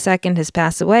Elizabeth II has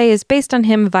passed away is based on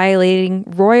him violating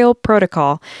royal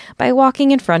protocol by walking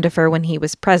in front of her when he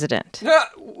was president.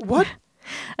 What?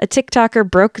 A TikToker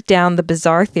broke down the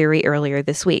bizarre theory earlier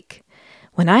this week.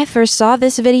 When I first saw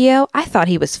this video, I thought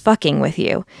he was fucking with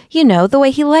you. You know, the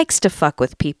way he likes to fuck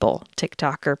with people,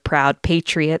 TikToker Proud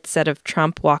Patriot said of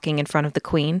Trump walking in front of the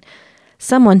Queen.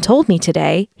 Someone told me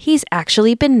today he's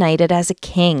actually been knighted as a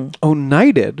king. Oh,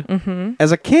 knighted? Mm-hmm.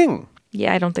 As a king?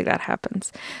 Yeah, I don't think that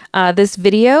happens. This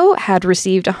video had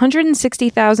received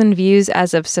 160,000 views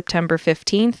as of September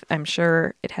 15th. I'm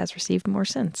sure it has received more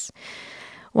since.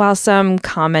 While some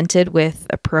commented with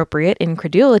appropriate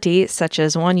incredulity, such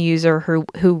as one user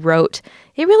who wrote,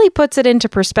 "It really puts it into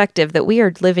perspective that we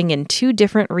are living in two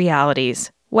different realities.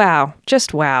 Wow,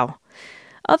 just wow."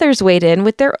 Others weighed in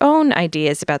with their own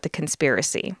ideas about the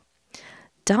conspiracy.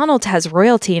 Donald has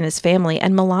royalty in his family,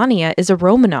 and Melania is a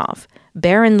Romanov.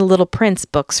 Baron the Little Prince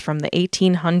books from the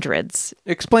 1800s.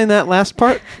 Explain that last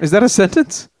part. Is that a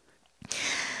sentence?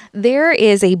 There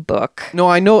is a book. No,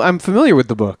 I know. I'm familiar with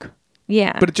the book.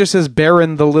 Yeah. But it just says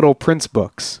Baron the Little Prince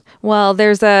books. Well,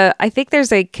 I think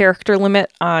there's a character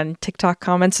limit on TikTok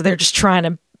comments, so they're just trying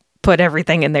to put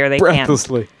everything in there they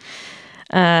Breathlessly.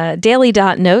 can. Daily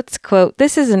Dot notes, quote,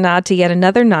 this is a nod to yet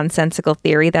another nonsensical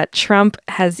theory that Trump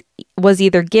was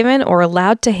either given or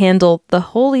allowed to handle the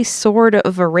Holy Sword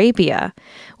of Arabia,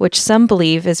 which some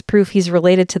believe is proof he's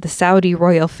related to the Saudi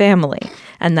royal family,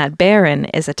 and that Baron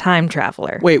is a time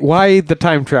traveler. Wait, why the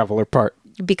time traveler part?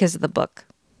 Because of the book.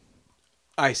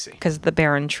 I see. Because of the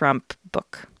Baron Trump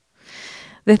book.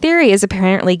 The theory is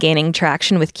apparently gaining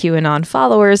traction with QAnon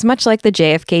followers, much like the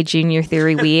JFK Jr.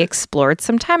 theory we explored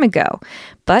some time ago.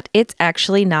 But it's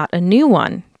actually not a new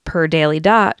one. Per Daily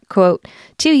Dot, quote,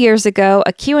 2 years ago,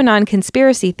 a QAnon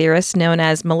conspiracy theorist known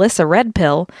as Melissa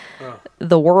Redpill,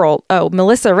 the World,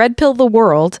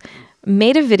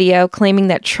 made a video claiming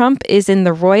that Trump is in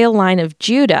the royal line of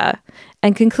Judah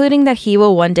and concluding that he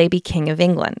will one day be King of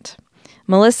England.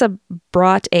 Melissa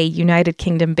brought a United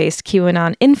Kingdom-based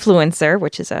QAnon influencer,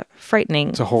 which is a frightening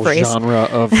It's a whole phrase. genre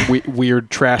of weird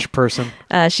trash person.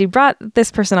 She brought this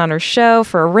person on her show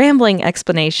for a rambling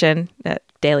explanation,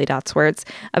 Daily Dot's words,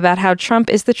 about how Trump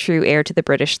is the true heir to the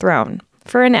British throne.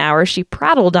 For an hour, she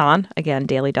prattled on, again,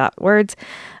 Daily Dot words,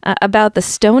 about the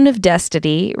Stone of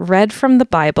Destiny, read from the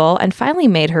Bible, and finally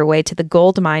made her way to the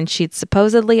gold mine she'd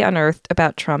supposedly unearthed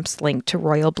about Trump's link to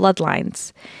royal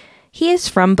bloodlines. He is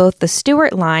from both the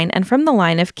Stuart line and from the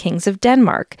line of kings of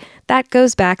Denmark. That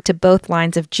goes back to both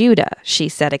lines of Judah, she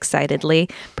said excitedly,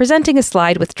 presenting a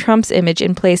slide with Trump's image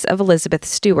in place of Elizabeth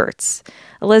Stuart's.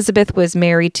 Elizabeth was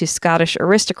married to Scottish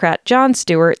aristocrat John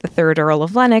Stuart, the 3rd Earl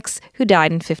of Lennox, who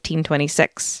died in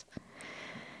 1526.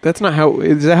 Is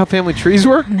that how family trees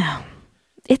work? No.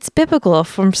 It's biblical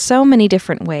from so many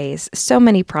different ways, so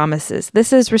many promises.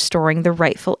 This is restoring the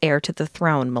rightful heir to the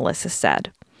throne, Melissa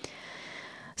said.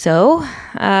 So,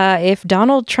 if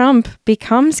Donald Trump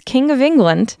becomes King of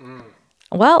England,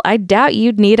 well, I doubt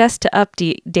you'd need us to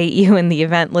update you in the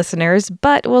event, listeners,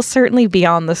 but we'll certainly be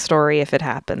on the story if it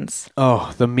happens.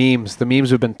 Oh, the memes. The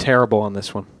memes have been terrible on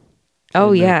this one.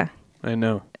 Oh, yeah. I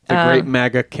know. The great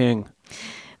MAGA king.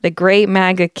 The Great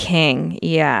MAGA King.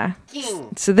 Yeah.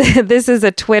 So this is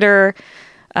a Twitter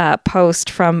post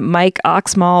from Mike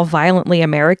Oxmall, Violently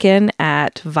American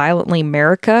at Violently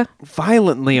America.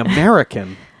 Violently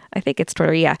American? I think it's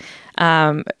Twitter, yeah.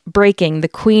 Breaking, the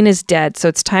Queen is dead, so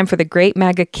it's time for the Great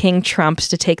MAGA King Trump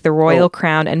to take the royal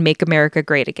crown and make America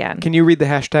great again. Can you read the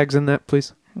hashtags in that,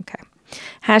 please? Okay.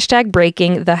 Hashtag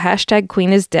breaking, the hashtag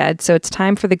Queen is dead, so it's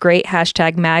time for the great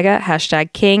hashtag MAGA,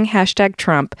 hashtag King, hashtag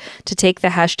Trump to take the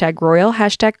hashtag royal,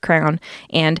 hashtag crown,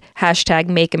 and hashtag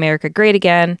make America great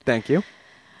again. Thank you.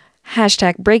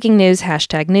 Hashtag breaking news,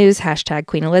 hashtag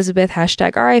Queen Elizabeth,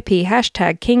 hashtag RIP,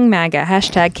 hashtag King MAGA,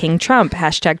 hashtag King Trump,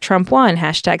 hashtag Trump won,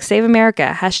 hashtag Save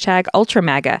America, hashtag Ultra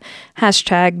MAGA,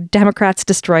 hashtag Democrats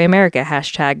destroy America,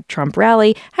 hashtag Trump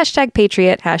rally, hashtag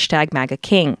Patriot, hashtag MAGA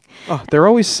King. Oh, they're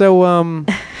always so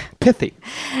pithy.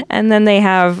 And then they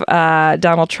have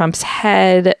Donald Trump's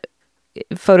head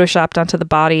photoshopped onto the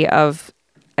body of,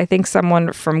 I think,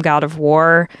 someone from God of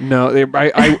War. No,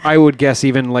 I would guess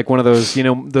even like one of those,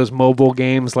 those mobile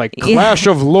games like Clash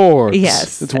of Lords.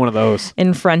 Yes. It's one of those.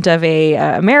 In front of a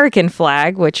American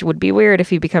flag, which would be weird if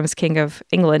he becomes King of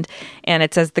England. And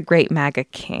it says the Great MAGA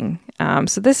King.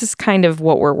 So this is kind of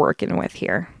what we're working with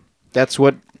here. That's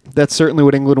certainly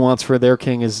what England wants for their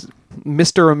king is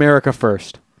Mr. America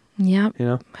first. Yep.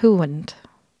 Who wouldn't?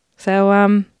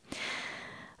 So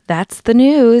that's the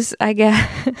news, I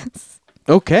guess.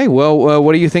 Okay, well,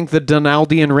 what do you think the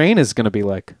Donaldian reign is going to be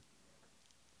like?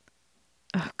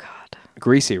 Oh, God.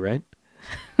 Greasy, right?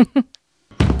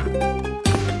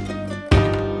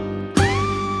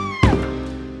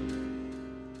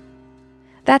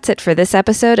 That's it for this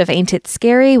episode of Ain't It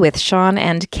Scary with Sean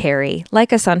and Carrie.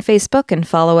 Like us on Facebook and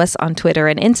follow us on Twitter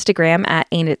and Instagram at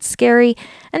Ain't It Scary,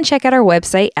 and check out our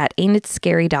website at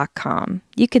ain'titscary.com.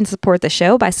 You can support the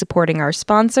show by supporting our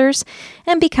sponsors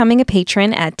and becoming a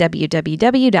patron at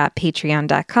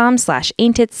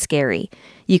www.patreon.com/ain'titscary.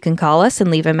 You can call us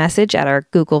and leave a message at our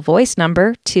Google Voice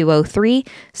number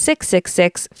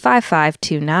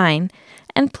 203-666-5529.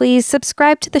 And please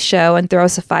subscribe to the show and throw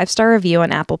us a 5-star review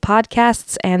on Apple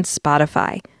Podcasts and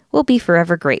Spotify. We'll be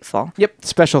forever grateful. Yep.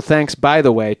 Special thanks, by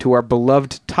the way, to our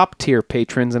beloved top-tier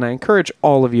patrons, and I encourage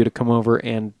all of you to come over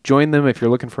and join them if you're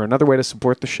looking for another way to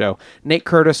support the show. Nate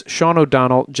Curtis, Sean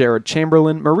O'Donnell, Jared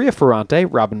Chamberlain, Maria Ferrante,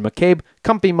 Robin McCabe,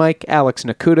 Comfy Mike, Alex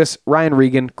Nakutis, Ryan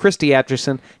Regan, Christy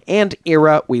Atchison, and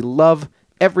Ira. We love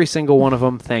every single one of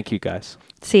them. Thank you, guys.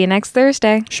 See you next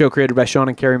Thursday. Show created by Sean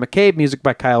and Carrie McCabe, music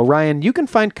by Kyle Ryan. You can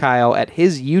find Kyle at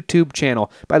his YouTube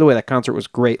channel. By the way, that concert was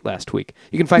great last week.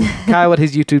 You can find Kyle at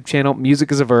his YouTube channel,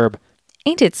 Music is a Verb.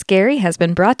 Ain't It Scary has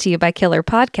been brought to you by Killer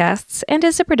Podcasts and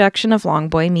is a production of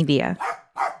Longboy Media.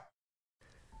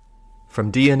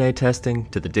 From DNA testing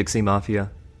to the Dixie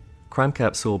Mafia, Crime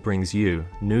Capsule brings you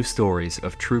new stories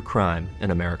of true crime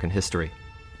in American history.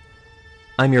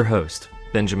 I'm your host,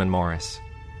 Benjamin Morris.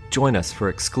 Join us for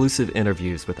exclusive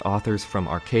interviews with authors from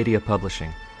Arcadia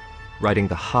Publishing, writing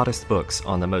the hottest books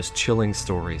on the most chilling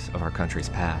stories of our country's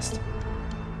past.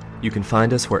 You can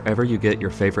find us wherever you get your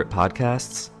favorite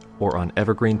podcasts or on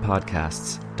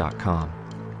evergreenpodcasts.com.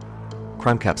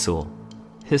 Crime Capsule.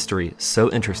 History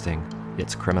so interesting,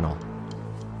 it's criminal.